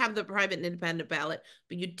should have the private and independent ballot,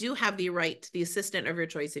 but you do have the right to the assistant of your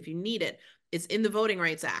choice if you need it. It's in the Voting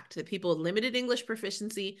Rights Act that people with limited English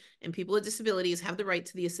proficiency and people with disabilities have the right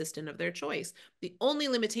to the assistant of their choice. The only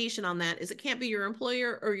limitation on that is it can't be your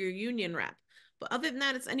employer or your union rep. But other than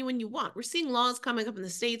that, it's anyone you want. We're seeing laws coming up in the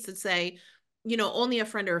states that say, you know, only a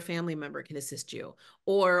friend or a family member can assist you,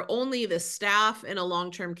 or only the staff in a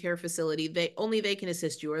long-term care facility, they can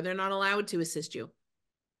assist you, or they're not allowed to assist you.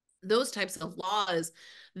 Those types of laws,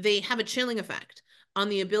 they have a chilling effect on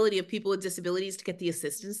the ability of people with disabilities to get the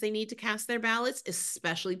assistance they need to cast their ballots,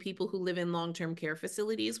 especially people who live in long-term care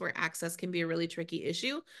facilities where access can be a really tricky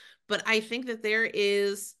issue. But I think that there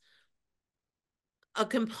is a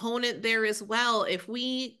component there as well. If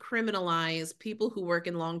we criminalize people who work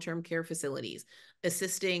in long-term care facilities,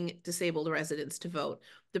 assisting disabled residents to vote,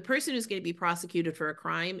 the person who's going to be prosecuted for a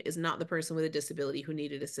crime is not the person with a disability who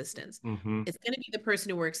needed assistance. It's going to be the person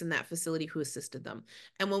who works in that facility who assisted them.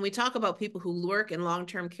 And when we talk about people who work in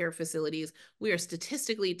long-term care facilities, we are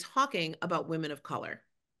statistically talking about women of color.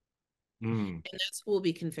 And that's who will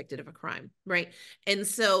be convicted of a crime, right? And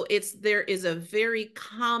so there is a very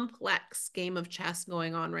complex game of chess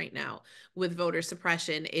going on right now with voter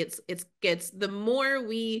suppression. It gets, the more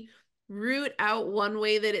we root out one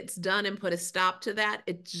way that it's done and put a stop to that,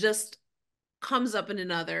 it just comes up in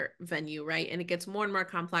another venue, right? And it gets more and more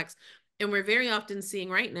complex. And we're very often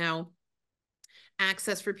seeing right now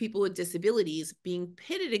access for people with disabilities being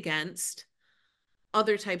pitted against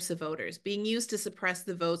other types of voters, being used to suppress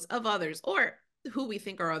the votes of others, or who we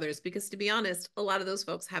think are others, because to be honest, a lot of those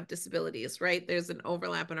folks have disabilities, right? There's an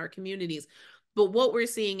overlap in our communities. But what we're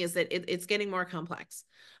seeing is that it's getting more complex.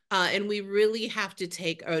 And we really have to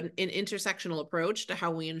take an intersectional approach to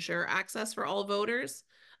how we ensure access for all voters.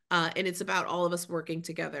 And it's about all of us working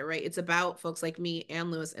together, right? It's about folks like me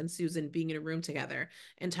and Lewis and Susan being in a room together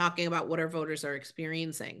and talking about what our voters are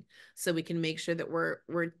experiencing, so we can make sure that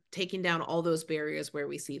we're taking down all those barriers where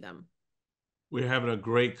we see them. We're having a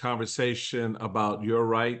great conversation about your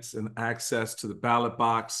rights and access to the ballot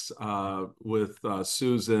box with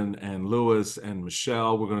Susan and Lewis and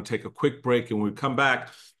Michelle. We're going to take a quick break, and when we come back,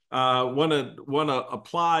 want to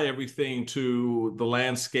apply everything to the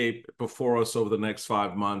landscape before us over the next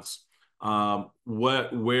 5 months.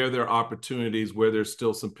 Where there are opportunities, where there's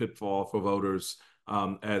still some pitfall for voters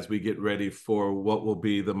as we get ready for what will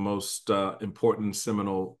be the most important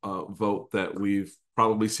seminal vote that we've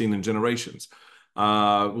probably seen in generations.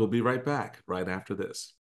 We'll be right back right after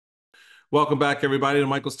this. Welcome back, everybody, to the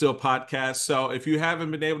Michael Steele Podcast. So if you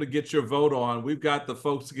haven't been able to get your vote on, we've got the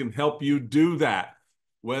folks who can help you do that.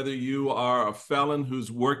 Whether you are a felon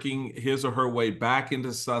who's working his or her way back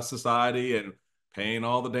into society and paying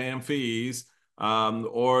all the damn fees,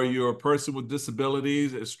 or you're a person with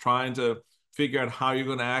disabilities is trying to figure out how you're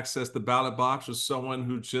going to access the ballot box, or someone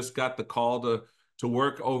who just got the call to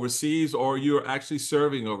work overseas, or you're actually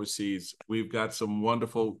serving overseas. We've got some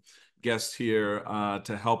wonderful guests here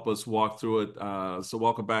to help us walk through it. So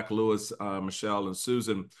welcome back, Lewis, Michelle, and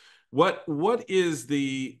Susan. What is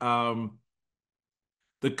the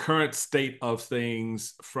current state of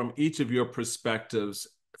things from each of your perspectives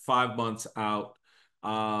 5 months out?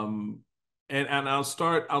 And I'll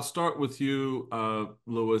start with you,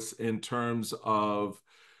 Lewis, in terms of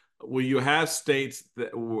where you have states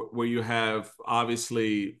where you have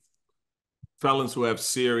obviously felons who have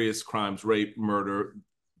serious crimes, rape, murder.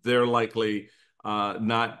 They're likely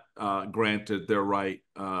not granted their right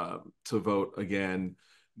to vote again,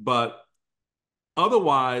 but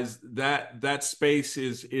otherwise, that space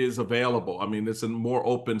is available. I mean, it's a more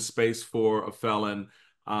open space for a felon,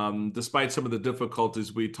 despite some of the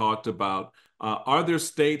difficulties we talked about. Are there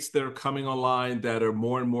states that are coming online that are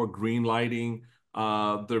more and more green lighting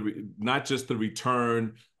not just the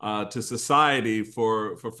return to society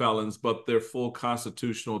for felons, but their full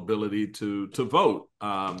constitutional ability to vote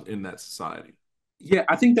in that society? Yeah,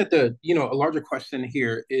 I think that a larger question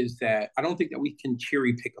here is that I don't think that we can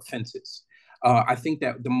cherry pick offenses. I think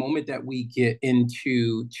that the moment that we get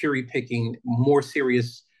into cherry picking more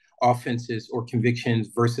serious offenses or convictions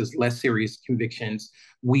versus less serious convictions,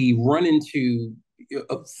 we run into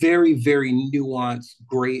a very, very nuanced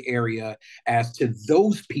gray area as to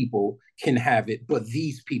those people can have it, but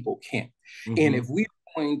these people can't. And Mm-hmm. if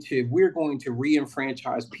we're going to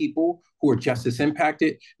re-enfranchise people who are justice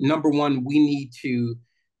impacted, number one, we need to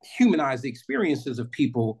humanize the experiences of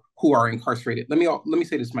people who are incarcerated. Let me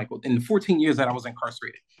say this, Michael. In the 14 years that I was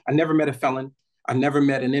incarcerated, I never met a felon. I never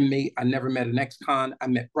met an inmate. I never met an ex-con. I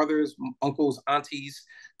met brothers, uncles, aunties,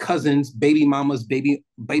 cousins, baby mamas, baby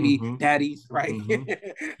Mm-hmm. daddies, right?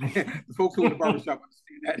 Mm-hmm. The folks who in the barbershop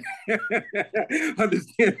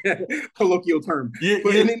understand that colloquial term. You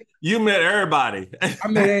But and you then you met everybody. I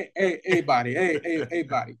met everybody,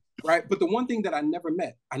 right? But the one thing that I never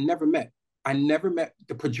met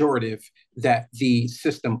the pejorative that the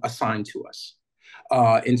system assigned to us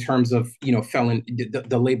in terms of felon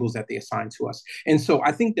the labels that they assign to us. And so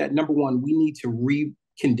I think that number one, we need to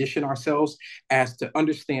recondition ourselves as to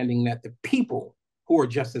understanding that the people who are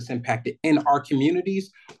justice impacted in our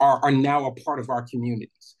communities are now a part of our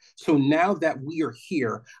communities. So now that we are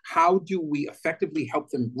here, how do we effectively help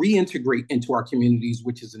them reintegrate into our communities,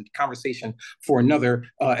 which is a conversation for another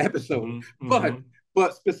episode. Mm-hmm. But Mm-hmm.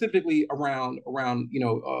 but specifically around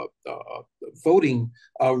voting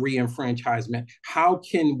reenfranchisement, how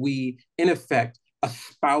can we in effect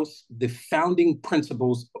espouse the founding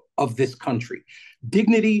principles of this country: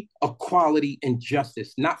 dignity, equality, and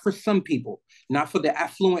justice, not for some people, not for the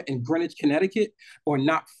affluent in Greenwich, Connecticut, or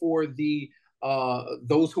not for the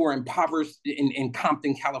those who are impoverished in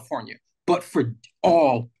Compton, California, but for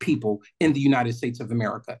all people in the United States of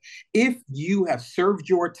America. If you have served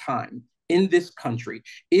your time in this country,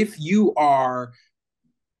 if you are,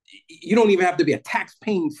 you don't even have to be a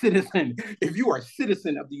tax-paying citizen. If you are a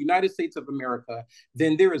citizen of the United States of America,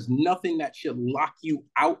 then there is nothing that should lock you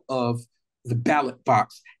out of the ballot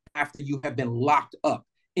box after you have been locked up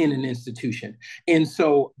in an institution. And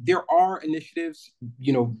so there are initiatives,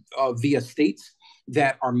 via states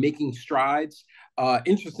that are making strides.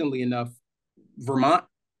 Interestingly enough, Vermont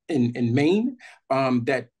and Maine,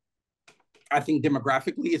 that I think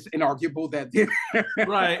demographically it's inarguable that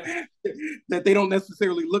Right. that they don't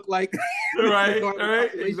necessarily look like Right. don't have a Right.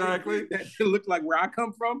 population Exactly. that look like where I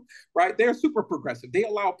come from, right? They're super progressive. They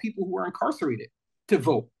allow people who are incarcerated to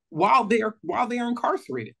vote while they're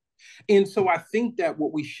incarcerated. And so I think that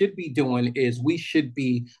what we should be doing is we should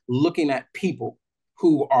be looking at people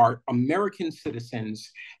who are American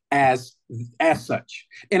citizens as as such.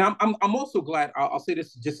 And I'm also glad. I'll say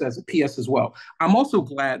this just as a PS as well. I'm also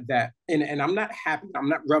glad that, and I'm not happy. I'm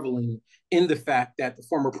not reveling in the fact that the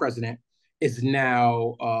former president is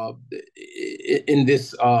now in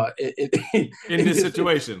this In this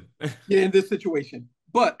situation. yeah, in this situation.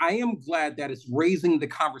 But I am glad that it's raising the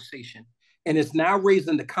conversation and it's now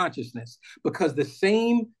raising the consciousness, because the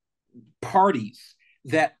same parties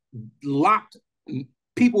that locked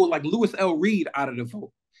people like Louis L. Reed out of the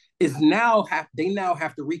vote now have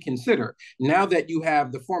to reconsider, now that you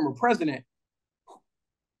have the former president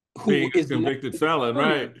Being who a is now convicted felon,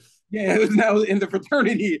 right? fraternity. Yeah, who's now in the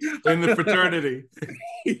fraternity In the fraternity.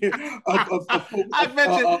 of folks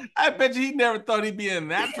I bet you he never thought he'd be in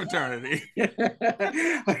that fraternity.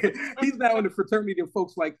 he's now in the fraternity of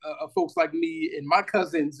folks like me and my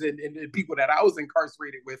cousins and people that I was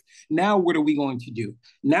incarcerated with. Now, what are we going to do?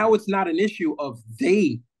 Now it's not an issue of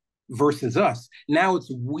they versus us. Now it's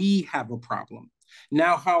we have a problem.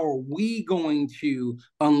 Now, how are we going to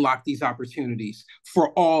unlock these opportunities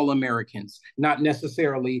for all Americans, not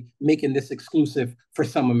necessarily making this exclusive for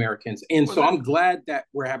some Americans? And Well, so I'm glad that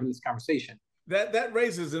we're having this conversation. that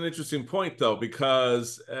raises an interesting point, though,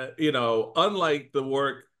 because unlike the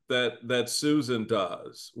work that Susan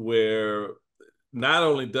does, where not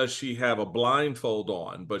only does she have a blindfold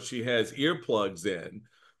on, but she has earplugs in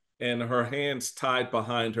and her hands tied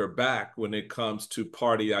behind her back when it comes to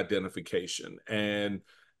party identification and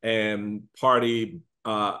party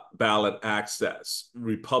ballot access,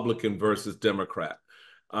 Republican versus Democrat.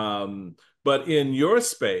 But in your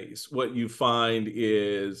space, what you find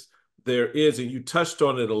is there is, and you touched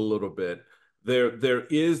on it a little bit, there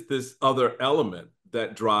is this other element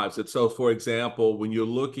that drives it. So, for example, when you're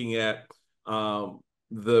looking at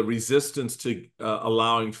the resistance to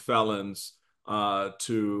allowing felons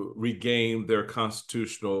to regain their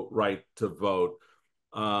constitutional right to vote,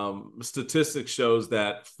 statistics shows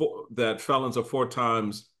that that felons are 4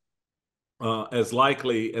 times as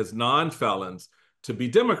likely as non-felons to be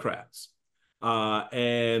Democrats.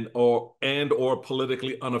 and or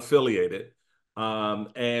politically unaffiliated.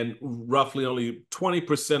 And roughly only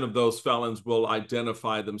 20% of those felons will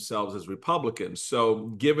identify themselves as Republicans. So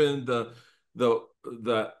given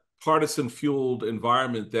the partisan fueled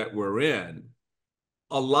environment that we're in,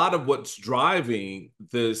 a lot of what's driving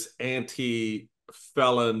this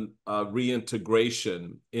anti-felon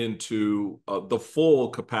reintegration into the full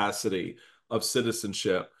capacity of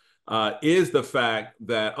citizenship is the fact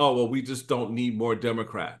that, oh, well, we just don't need more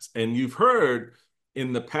Democrats. And you've heard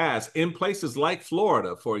in the past, in places like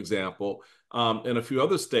Florida, for example, and a few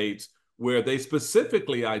other states, where they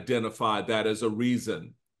specifically identified that as a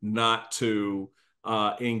reason not to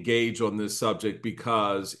engage on this subject,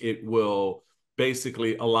 because it will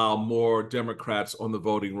basically allow more Democrats on the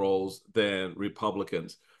voting rolls than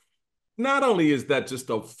Republicans. Not only is that just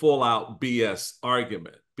a full out BS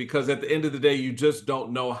argument, because at the end of the day, you just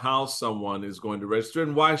don't know how someone is going to register,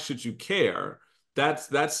 and why should you care?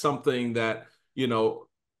 That's something that,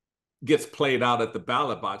 gets played out at the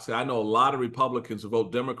ballot box. I know a lot of Republicans who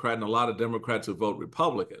vote Democrat and a lot of Democrats who vote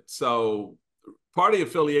Republican. So party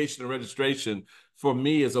affiliation and registration, for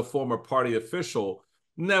me as a former party official,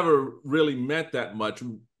 never really meant that much,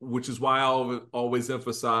 which is why I always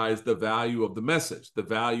emphasize the value of the message, the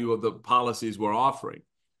value of the policies we're offering.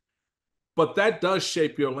 But that does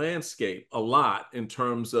shape your landscape a lot in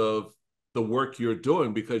terms of the work you're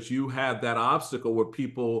doing, because you have that obstacle where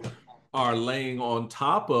people are laying on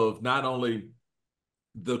top of not only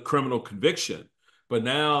the criminal conviction, but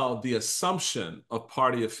now the assumption of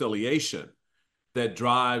party affiliation that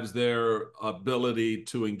drives their ability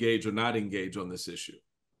to engage or not engage on this issue.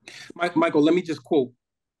 Michael, let me just quote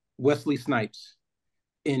Wesley Snipes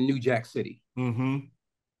in New Jack City. Mm-hmm.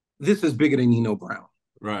 This is bigger than Nino Brown.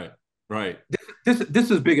 Right, right.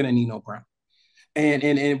 This is bigger than Nino Brown.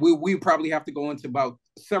 And we probably have to go into about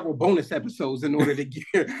several bonus episodes in order to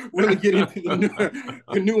really get into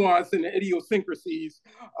the nuance and the idiosyncrasies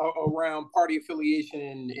around party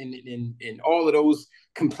affiliation and all of those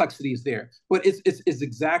complexities there. But it's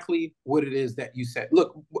exactly what it is that you said.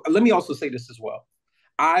 Look, let me also say this as well.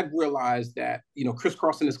 I've realized that,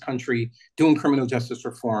 crisscrossing this country, doing criminal justice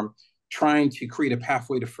reform, trying to create a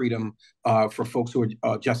pathway to freedom for folks who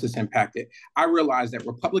are justice impacted, I realize that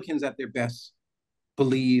Republicans at their best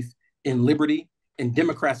believe in liberty, and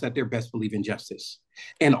Democrats at their best believe in justice.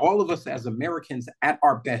 And all of us as Americans at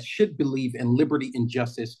our best should believe in liberty and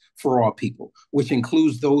justice for all people, which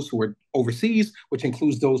includes those who are overseas, which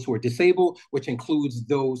includes those who are disabled, which includes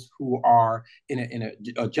those who are in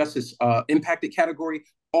a justice impacted category.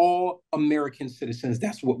 All American citizens,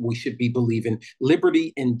 that's what we should be believing: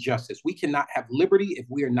 liberty and justice. We cannot have liberty if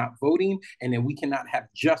we are not voting, and then we cannot have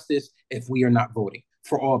justice if we are not voting,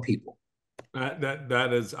 for all people.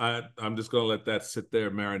 That is, I'm just going to let that sit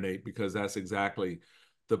there, marinate, because that's exactly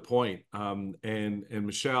the point. And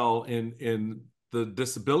Michelle, in the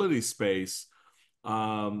disability space,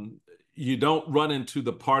 you don't run into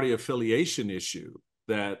the party affiliation issue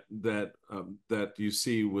that you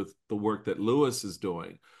see with the work that Lewis is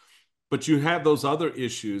doing, but you have those other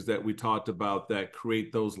issues that we talked about that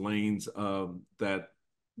create those lanes that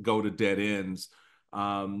go to dead ends.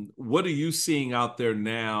 What are you seeing out there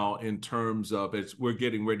now in terms of, as we're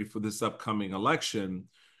getting ready for this upcoming election,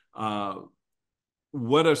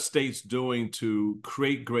 what are states doing to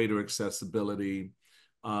create greater accessibility?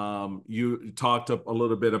 You talked a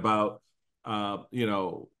little bit about, when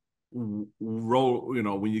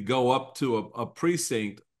you go up to a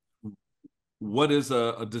precinct, what is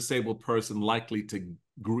a disabled person likely to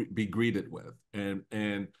be greeted with,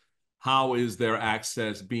 and how is their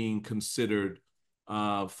access being considered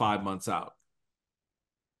 5 months out?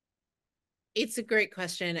 It's a great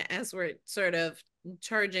question as we're sort of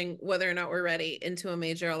charging whether or not we're ready into a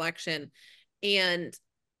major election. And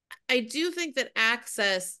I do think that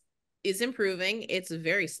access is improving. It's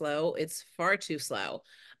very slow. It's far too slow.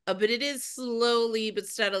 But it is slowly but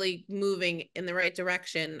steadily moving in the right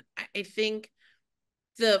direction. I think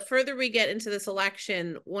the further we get into this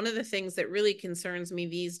election, one of the things that really concerns me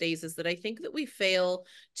these days is that I think that we fail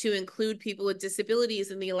to include people with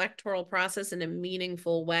disabilities in the electoral process in a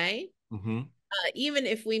meaningful way. Mm-hmm. Even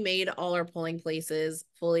if we made all our polling places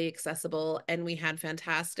fully accessible and we had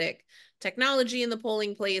fantastic technology in the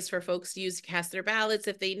polling place for folks to use to cast their ballots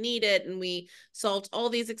if they need it, and we solved all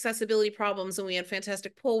these accessibility problems, and we had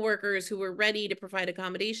fantastic poll workers who were ready to provide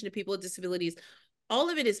accommodation to people with disabilities, all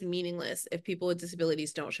of it is meaningless if people with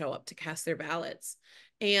disabilities don't show up to cast their ballots.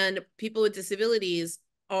 And people with disabilities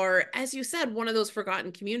are, as you said, one of those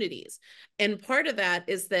forgotten communities. And part of that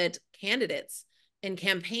is that candidates and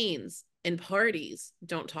campaigns and parties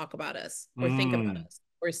don't talk about us or think about us.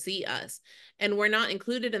 or see us, and we're not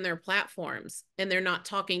included in their platforms, and they're not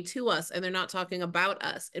talking to us, and they're not talking about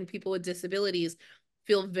us. And people with disabilities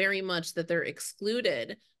feel very much that they're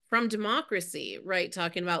excluded from democracy, right?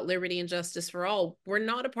 Talking about liberty and justice for all. We're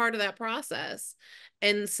not a part of that process.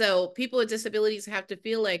 And so people with disabilities have to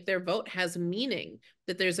feel like their vote has meaning,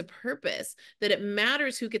 that there's a purpose, that it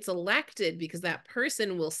matters who gets elected, because that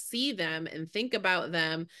person will see them and think about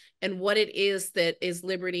them and what it is that is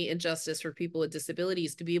liberty and justice for people with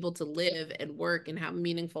disabilities to be able to live and work and have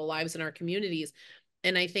meaningful lives in our communities.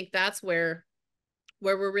 And I think that's where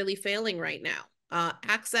we're really failing right now.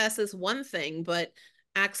 Access is one thing, but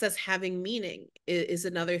access having meaning is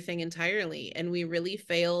another thing entirely. And we really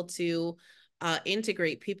fail to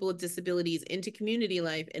integrate people with disabilities into community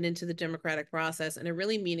life and into the democratic process in a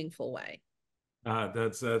really meaningful way.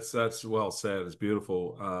 That's well said. It's a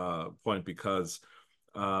beautiful point, because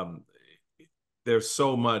there's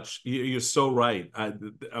so much. You're so right.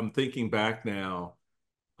 I'm thinking back now.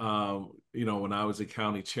 When I was a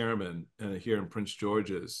county chairman here in Prince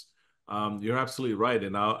George's, you're absolutely right.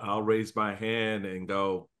 And I'll raise my hand and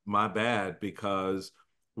go, my bad, because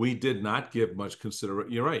we did not give much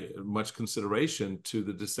consideration. You're right, much consideration to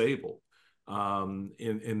the disabled,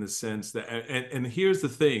 in the sense that, and here's the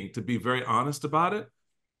thing, to be very honest about it,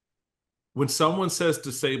 when someone says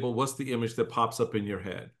disabled, what's the image that pops up in your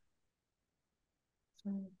head?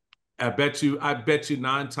 I bet you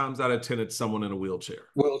 9 times out of 10 it's someone in a wheelchair.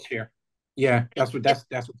 Wheelchair. Yeah, that's what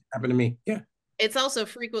happened to me. Yeah. It's also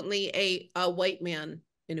frequently a white man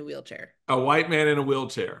in a wheelchair. A white man in a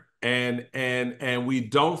wheelchair. And we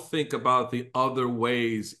don't think about the other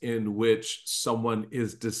ways in which someone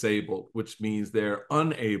is disabled, which means they're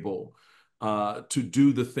unable to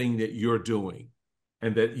do the thing that you're doing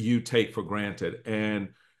and that you take for granted. And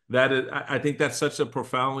that is, I think that's such a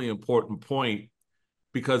profoundly important point,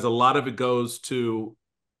 because a lot of it goes to,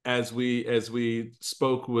 as we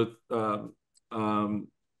spoke with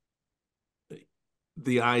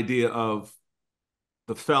the idea of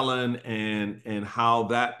the felon and how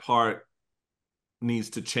that part needs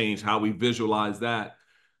to change, how we visualize that,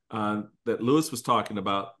 that Lewis was talking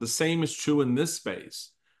about. The same is true in this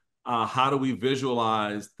space. How do we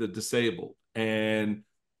visualize the disabled? And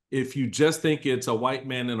if you just think it's a white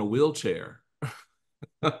man in a wheelchair,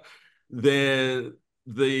 then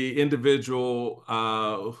the individual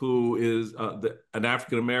who is an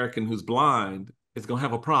African-American who's blind is going to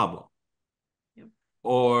have a problem. Yep.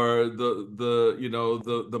 Or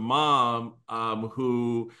the mom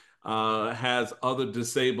who has other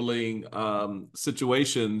disabling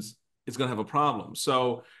situations is going to have a problem.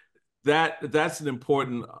 So that's an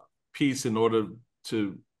important piece in order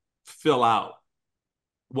to fill out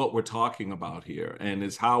what we're talking about here, and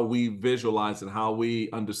is how we visualize and how we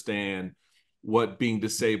understand what being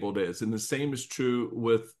disabled is. And the same is true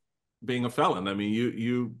with being a felon. I mean,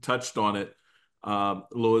 you touched on it,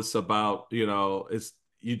 Lewis, about, you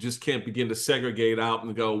just can't begin to segregate out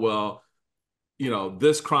and go, well,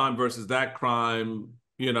 this crime versus that crime,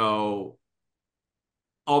 although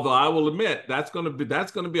I will admit that's going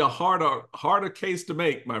to be a harder case to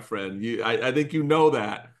make, my friend. I think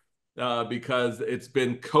that, because it's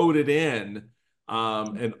been coded in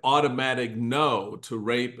an automatic no to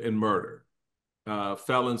rape and murder.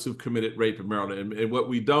 Felons who've committed rape and murder. And what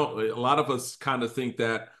a lot of us kind of think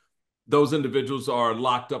that those individuals are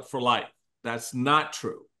locked up for life. That's not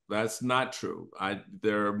true. That's not true.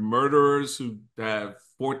 There are murderers who have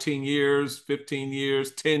 14 years, 15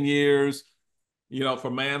 years, 10 years, for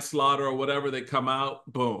manslaughter or whatever. They come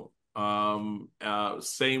out, boom.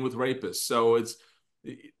 Same with rapists. So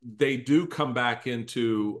they do come back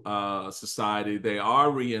into society. They are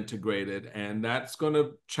reintegrated, and that's going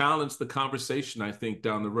to challenge the conversation, I think,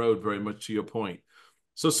 down the road, very much to your point.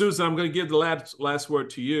 So, Susan, I'm going to give the last word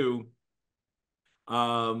to you,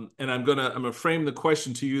 and I'm going to frame the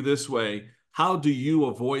question to you this way: how do you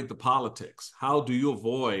avoid the politics? How do you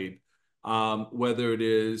avoid whether it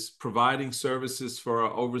is providing services for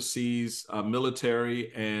our overseas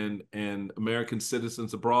military and American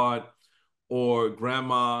citizens abroad, or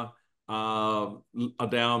grandma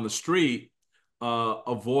down the street,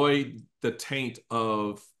 avoid the taint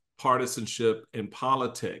of partisanship in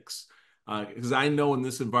politics? Because I know in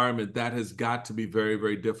this environment that has got to be very,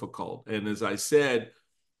 very difficult. And as I said,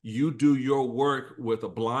 you do your work with a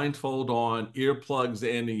blindfold on, earplugs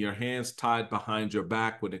in, and your hands tied behind your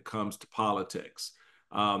back when it comes to politics.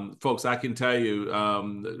 Folks, I can tell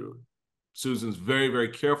you, Susan's very, very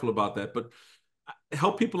careful about that. But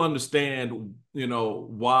help people understand,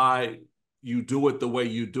 why you do it the way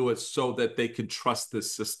you do it, so that they can trust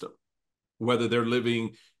this system, whether they're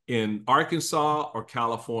living in Arkansas or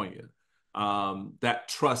California. that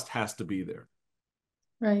trust has to be there.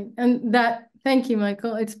 Right. And that, thank you,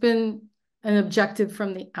 Michael. It's been an objective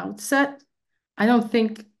from the outset. I don't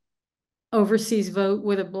think Overseas Vote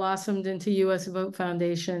would have blossomed into US Vote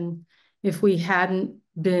Foundation if we hadn't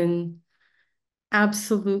been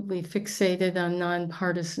absolutely fixated on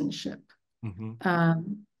nonpartisanship.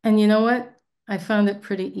 And you know what? I found it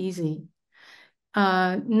pretty easy.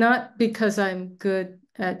 Not because I'm good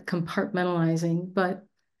at compartmentalizing, but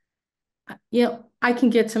I can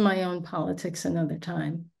get to my own politics another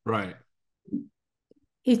time. Right.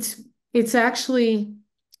 It's actually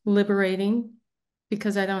liberating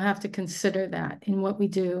because I don't have to consider that in what we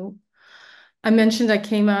do. I mentioned I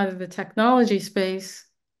came out of the technology space.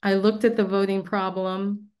 I looked at the voting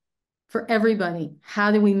problem for everybody.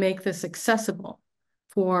 How do we make this accessible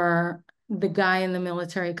for the guy in the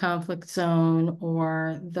military conflict zone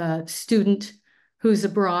or the student who's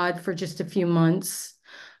abroad for just a few months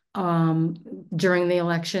during the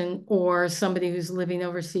election, or somebody who's living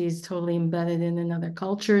overseas, totally embedded in another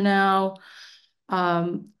culture now?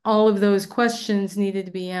 All of those questions needed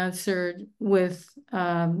to be answered with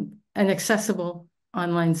an accessible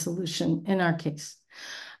online solution in our case.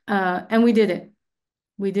 And we did it.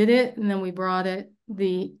 We did it, and then we brought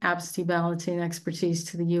the absentee balloting expertise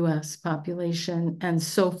to the US population and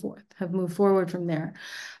so forth, have moved forward from there.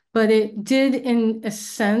 But it did, in a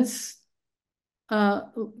sense,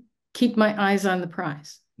 keep my eyes on the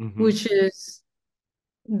prize, which is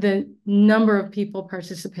the number of people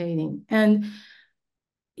participating. And,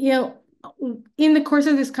 in the course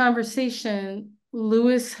of this conversation,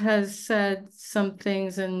 Louis has said some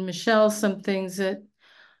things and Michelle some things that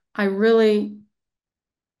I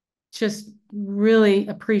just really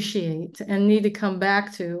appreciate and need to come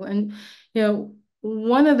back to. And,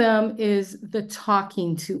 one of them is the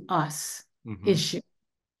talking to us issue.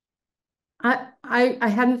 I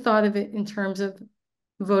hadn't thought of it in terms of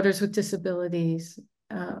voters with disabilities,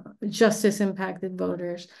 justice impacted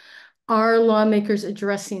voters. Are lawmakers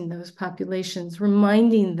addressing those populations,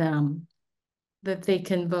 reminding them that they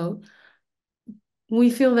can vote?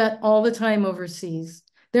 We feel that all the time overseas.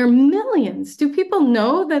 There are millions. Do people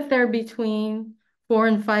know that there are between 4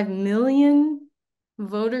 and 5 million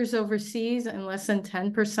voters overseas, and less than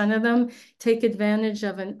 10% of them take advantage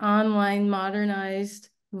of an online modernized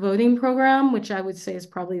voting program, which I would say is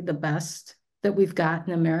probably the best that we've got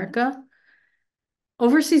in America?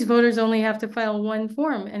 Overseas voters only have to file one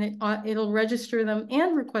form, and it'll register them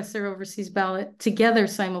and request their overseas ballot together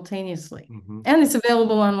simultaneously. And it's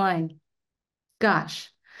available online. Gosh,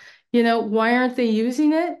 why aren't they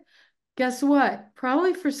using it? Guess what?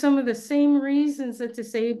 Probably for some of the same reasons that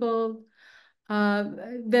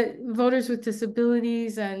that voters with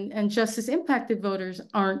disabilities and justice impacted voters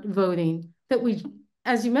aren't voting. That we,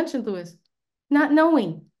 as you mentioned, Louis, not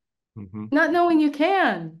knowing you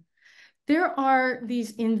can. There are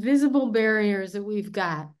these invisible barriers that we've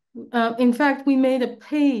got. In fact, we made a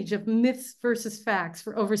page of myths versus facts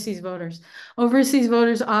for overseas voters. Overseas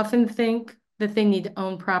voters often think that they need to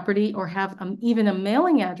own property or have even a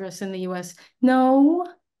mailing address in the US. No,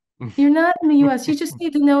 you're not in the US. You just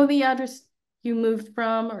need to know the address you moved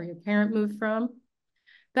from or your parent moved from.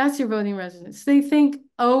 That's your voting residence. They think,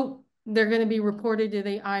 oh, they're going to be reported to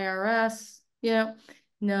the IRS.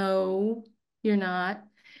 No, you're not.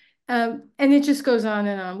 And it just goes on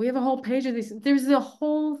and on. We have a whole page of these. There's the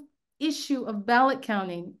whole issue of ballot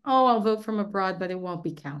counting. Oh, I'll vote from abroad, but it won't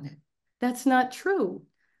be counted. That's not true.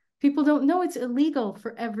 People don't know it's illegal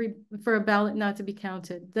for a ballot not to be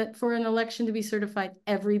counted, that for an election to be certified,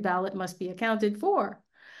 every ballot must be accounted for.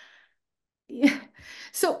 Yeah.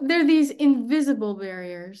 So there are these invisible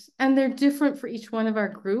barriers, and they're different for each one of our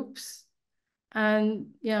groups. And,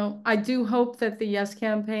 I do hope that the Yes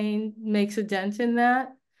campaign makes a dent in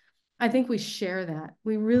that. I think we share that.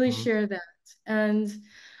 We really share that. And,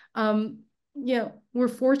 we're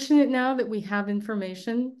fortunate now that we have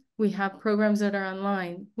information. We have programs that are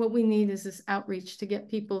online. What we need is this outreach to get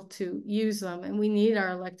people to use them. And we need our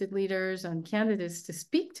elected leaders and candidates to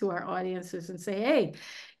speak to our audiences and say, hey,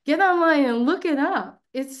 get online and look it up.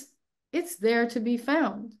 It's there to be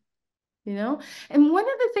found, And one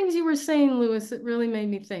of the things you were saying, Louis, that really made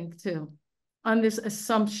me think too, on this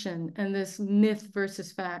assumption and this myth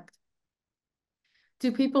versus fact.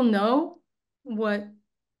 Do people know what,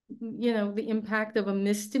 the impact of a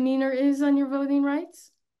misdemeanor is on your voting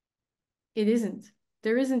rights? It isn't.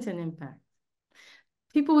 There isn't an impact.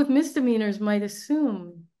 People with misdemeanors might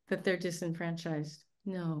assume that they're disenfranchised.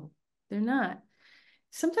 No, they're not.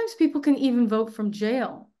 Sometimes people can even vote from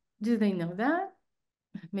jail. Do they know that?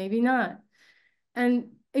 Maybe not.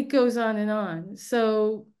 And it goes on and on.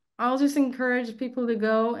 So I'll just encourage people to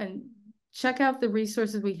go and check out the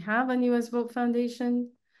resources we have on US Vote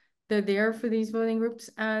Foundation. They're there for these voting groups.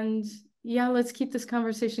 And yeah, let's keep this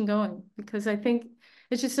conversation going, because I think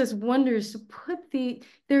it just does wonders to put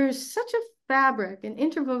there's such a fabric, an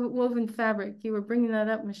interwoven fabric. You were bringing that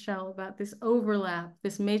up, Michelle, about this overlap,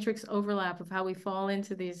 this matrix overlap of how we fall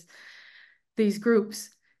into these groups.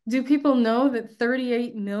 Do people know that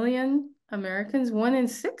 38 million Americans, 1 in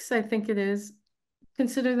 6, I think it is,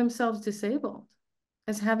 consider themselves disabled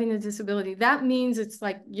as having a disability? That means it's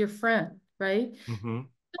like your friend, right? Mm-hmm.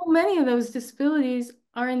 So many of those disabilities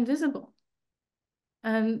are invisible.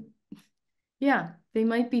 And yeah, they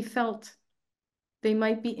might be felt. They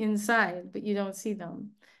might be inside, but you don't see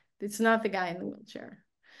them. It's not the guy in the wheelchair,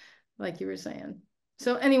 like you were saying.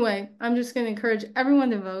 So anyway, I'm just going to encourage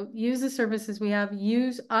everyone to vote, use the services we have,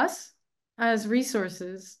 use us as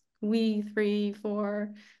resources, we 3,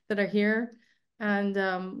 4 that are here. And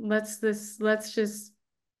let's just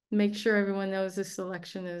make sure everyone knows this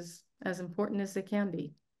election is as important as it can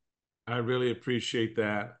be. I really appreciate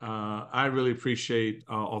that. I really appreciate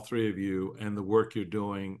all 3 of you and the work you're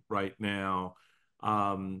doing right now.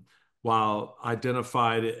 While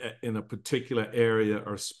identified in a particular area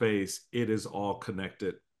or space, it is all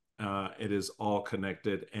connected. It is all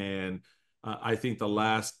connected. And I think the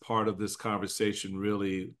last part of this conversation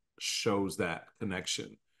really shows that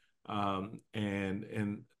connection. And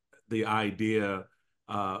the idea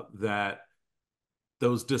that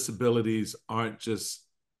those disabilities aren't just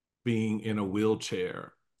being in a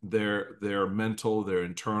wheelchair. They're mental, they're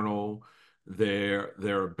internal,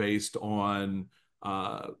 they're based on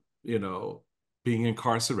you know, being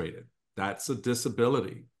incarcerated. That's a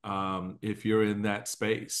disability if you're in that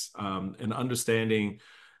space. And understanding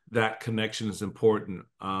that connection is important.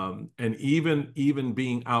 And even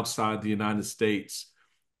being outside the United States,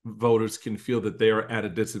 voters can feel that they are at a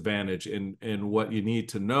disadvantage. And what you need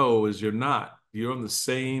to know is you're not. You're on the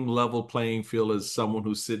same level playing field as someone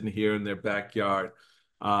who's sitting here in their backyard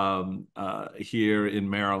here in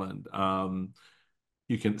Maryland.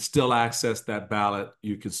 You can still access that ballot.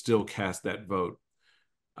 You can still cast that vote.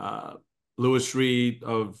 Lewis Reed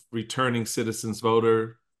of Returning Citizens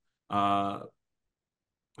Voter. I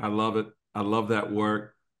love it. I love that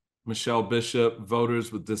work. Michelle Bishop,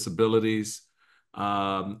 Voters with Disabilities,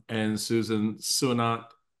 and Susan Dzieduszycka-Suinat.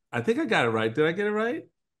 I think I got it right. Did I get it right?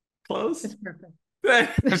 Close? It's perfect.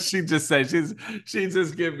 She just said she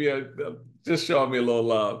just give me just showing me a little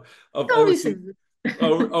love of overseas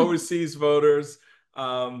voters,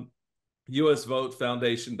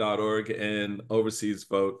 usvotefoundation.org and overseas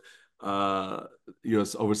vote,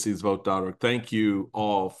 usoverseasvote.org. Thank you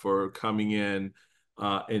all for coming in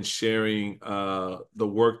and sharing the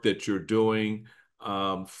work that you're doing.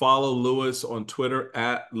 Follow Lewis on Twitter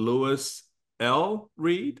at Lewis L.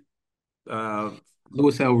 Reed.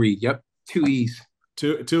 Lewis L. Reed. Yep. 2 E's.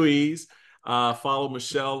 Two E's. Follow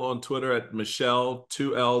Michelle on Twitter at Michelle,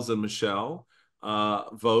 2 L's and Michelle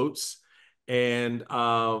Votes. And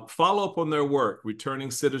follow up on their work, Returning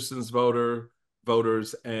Citizens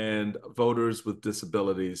Voters and Voters with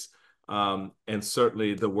Disabilities. And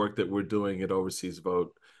certainly the work that we're doing at Overseas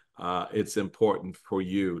Vote. It's important for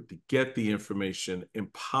you to get the information,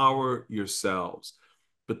 empower yourselves.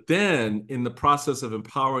 But then in the process of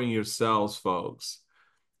empowering yourselves, folks,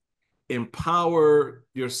 empower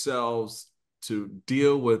yourselves to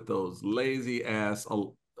deal with those lazy ass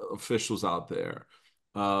officials out there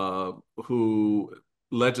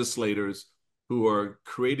legislators who are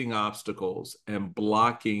creating obstacles and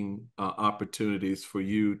blocking opportunities for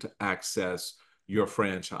you to access your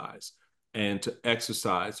franchise and to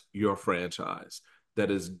exercise your franchise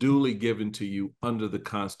that is duly given to you under the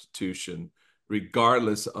Constitution,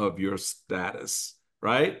 regardless of your status,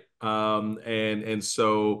 right? And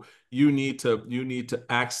so you need to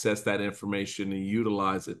access that information and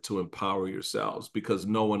utilize it to empower yourselves, because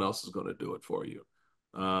no one else is going to do it for you.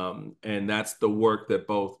 And that's the work that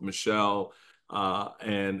both Michelle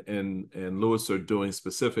and Lewis are doing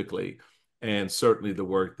specifically, and certainly the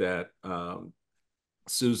work that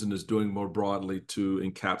Susan is doing more broadly to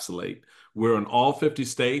encapsulate. We're in all 50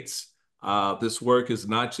 states. This work is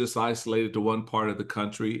not just isolated to one part of the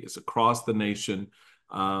country. It's across the nation.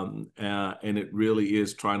 And it really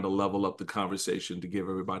is trying to level up the conversation to give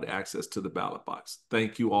everybody access to the ballot box.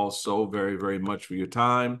 Thank you all so very, very much for your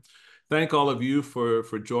time. Thank all of you for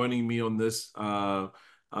joining me on this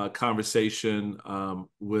conversation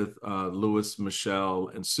with Lewis, Michelle,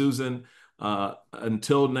 and Susan.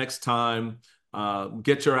 Until next time,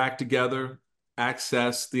 get your act together,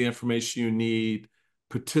 access the information you need,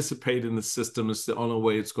 participate in the system. It's the only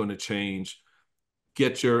way it's going to change.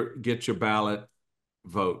 Get your ballot,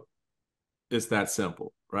 vote. It's that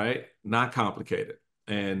simple. right? Not complicated.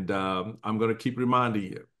 And I'm going to keep reminding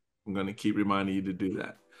you. I'm going to keep reminding you to do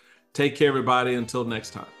that. Take care, everybody. Until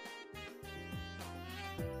next time.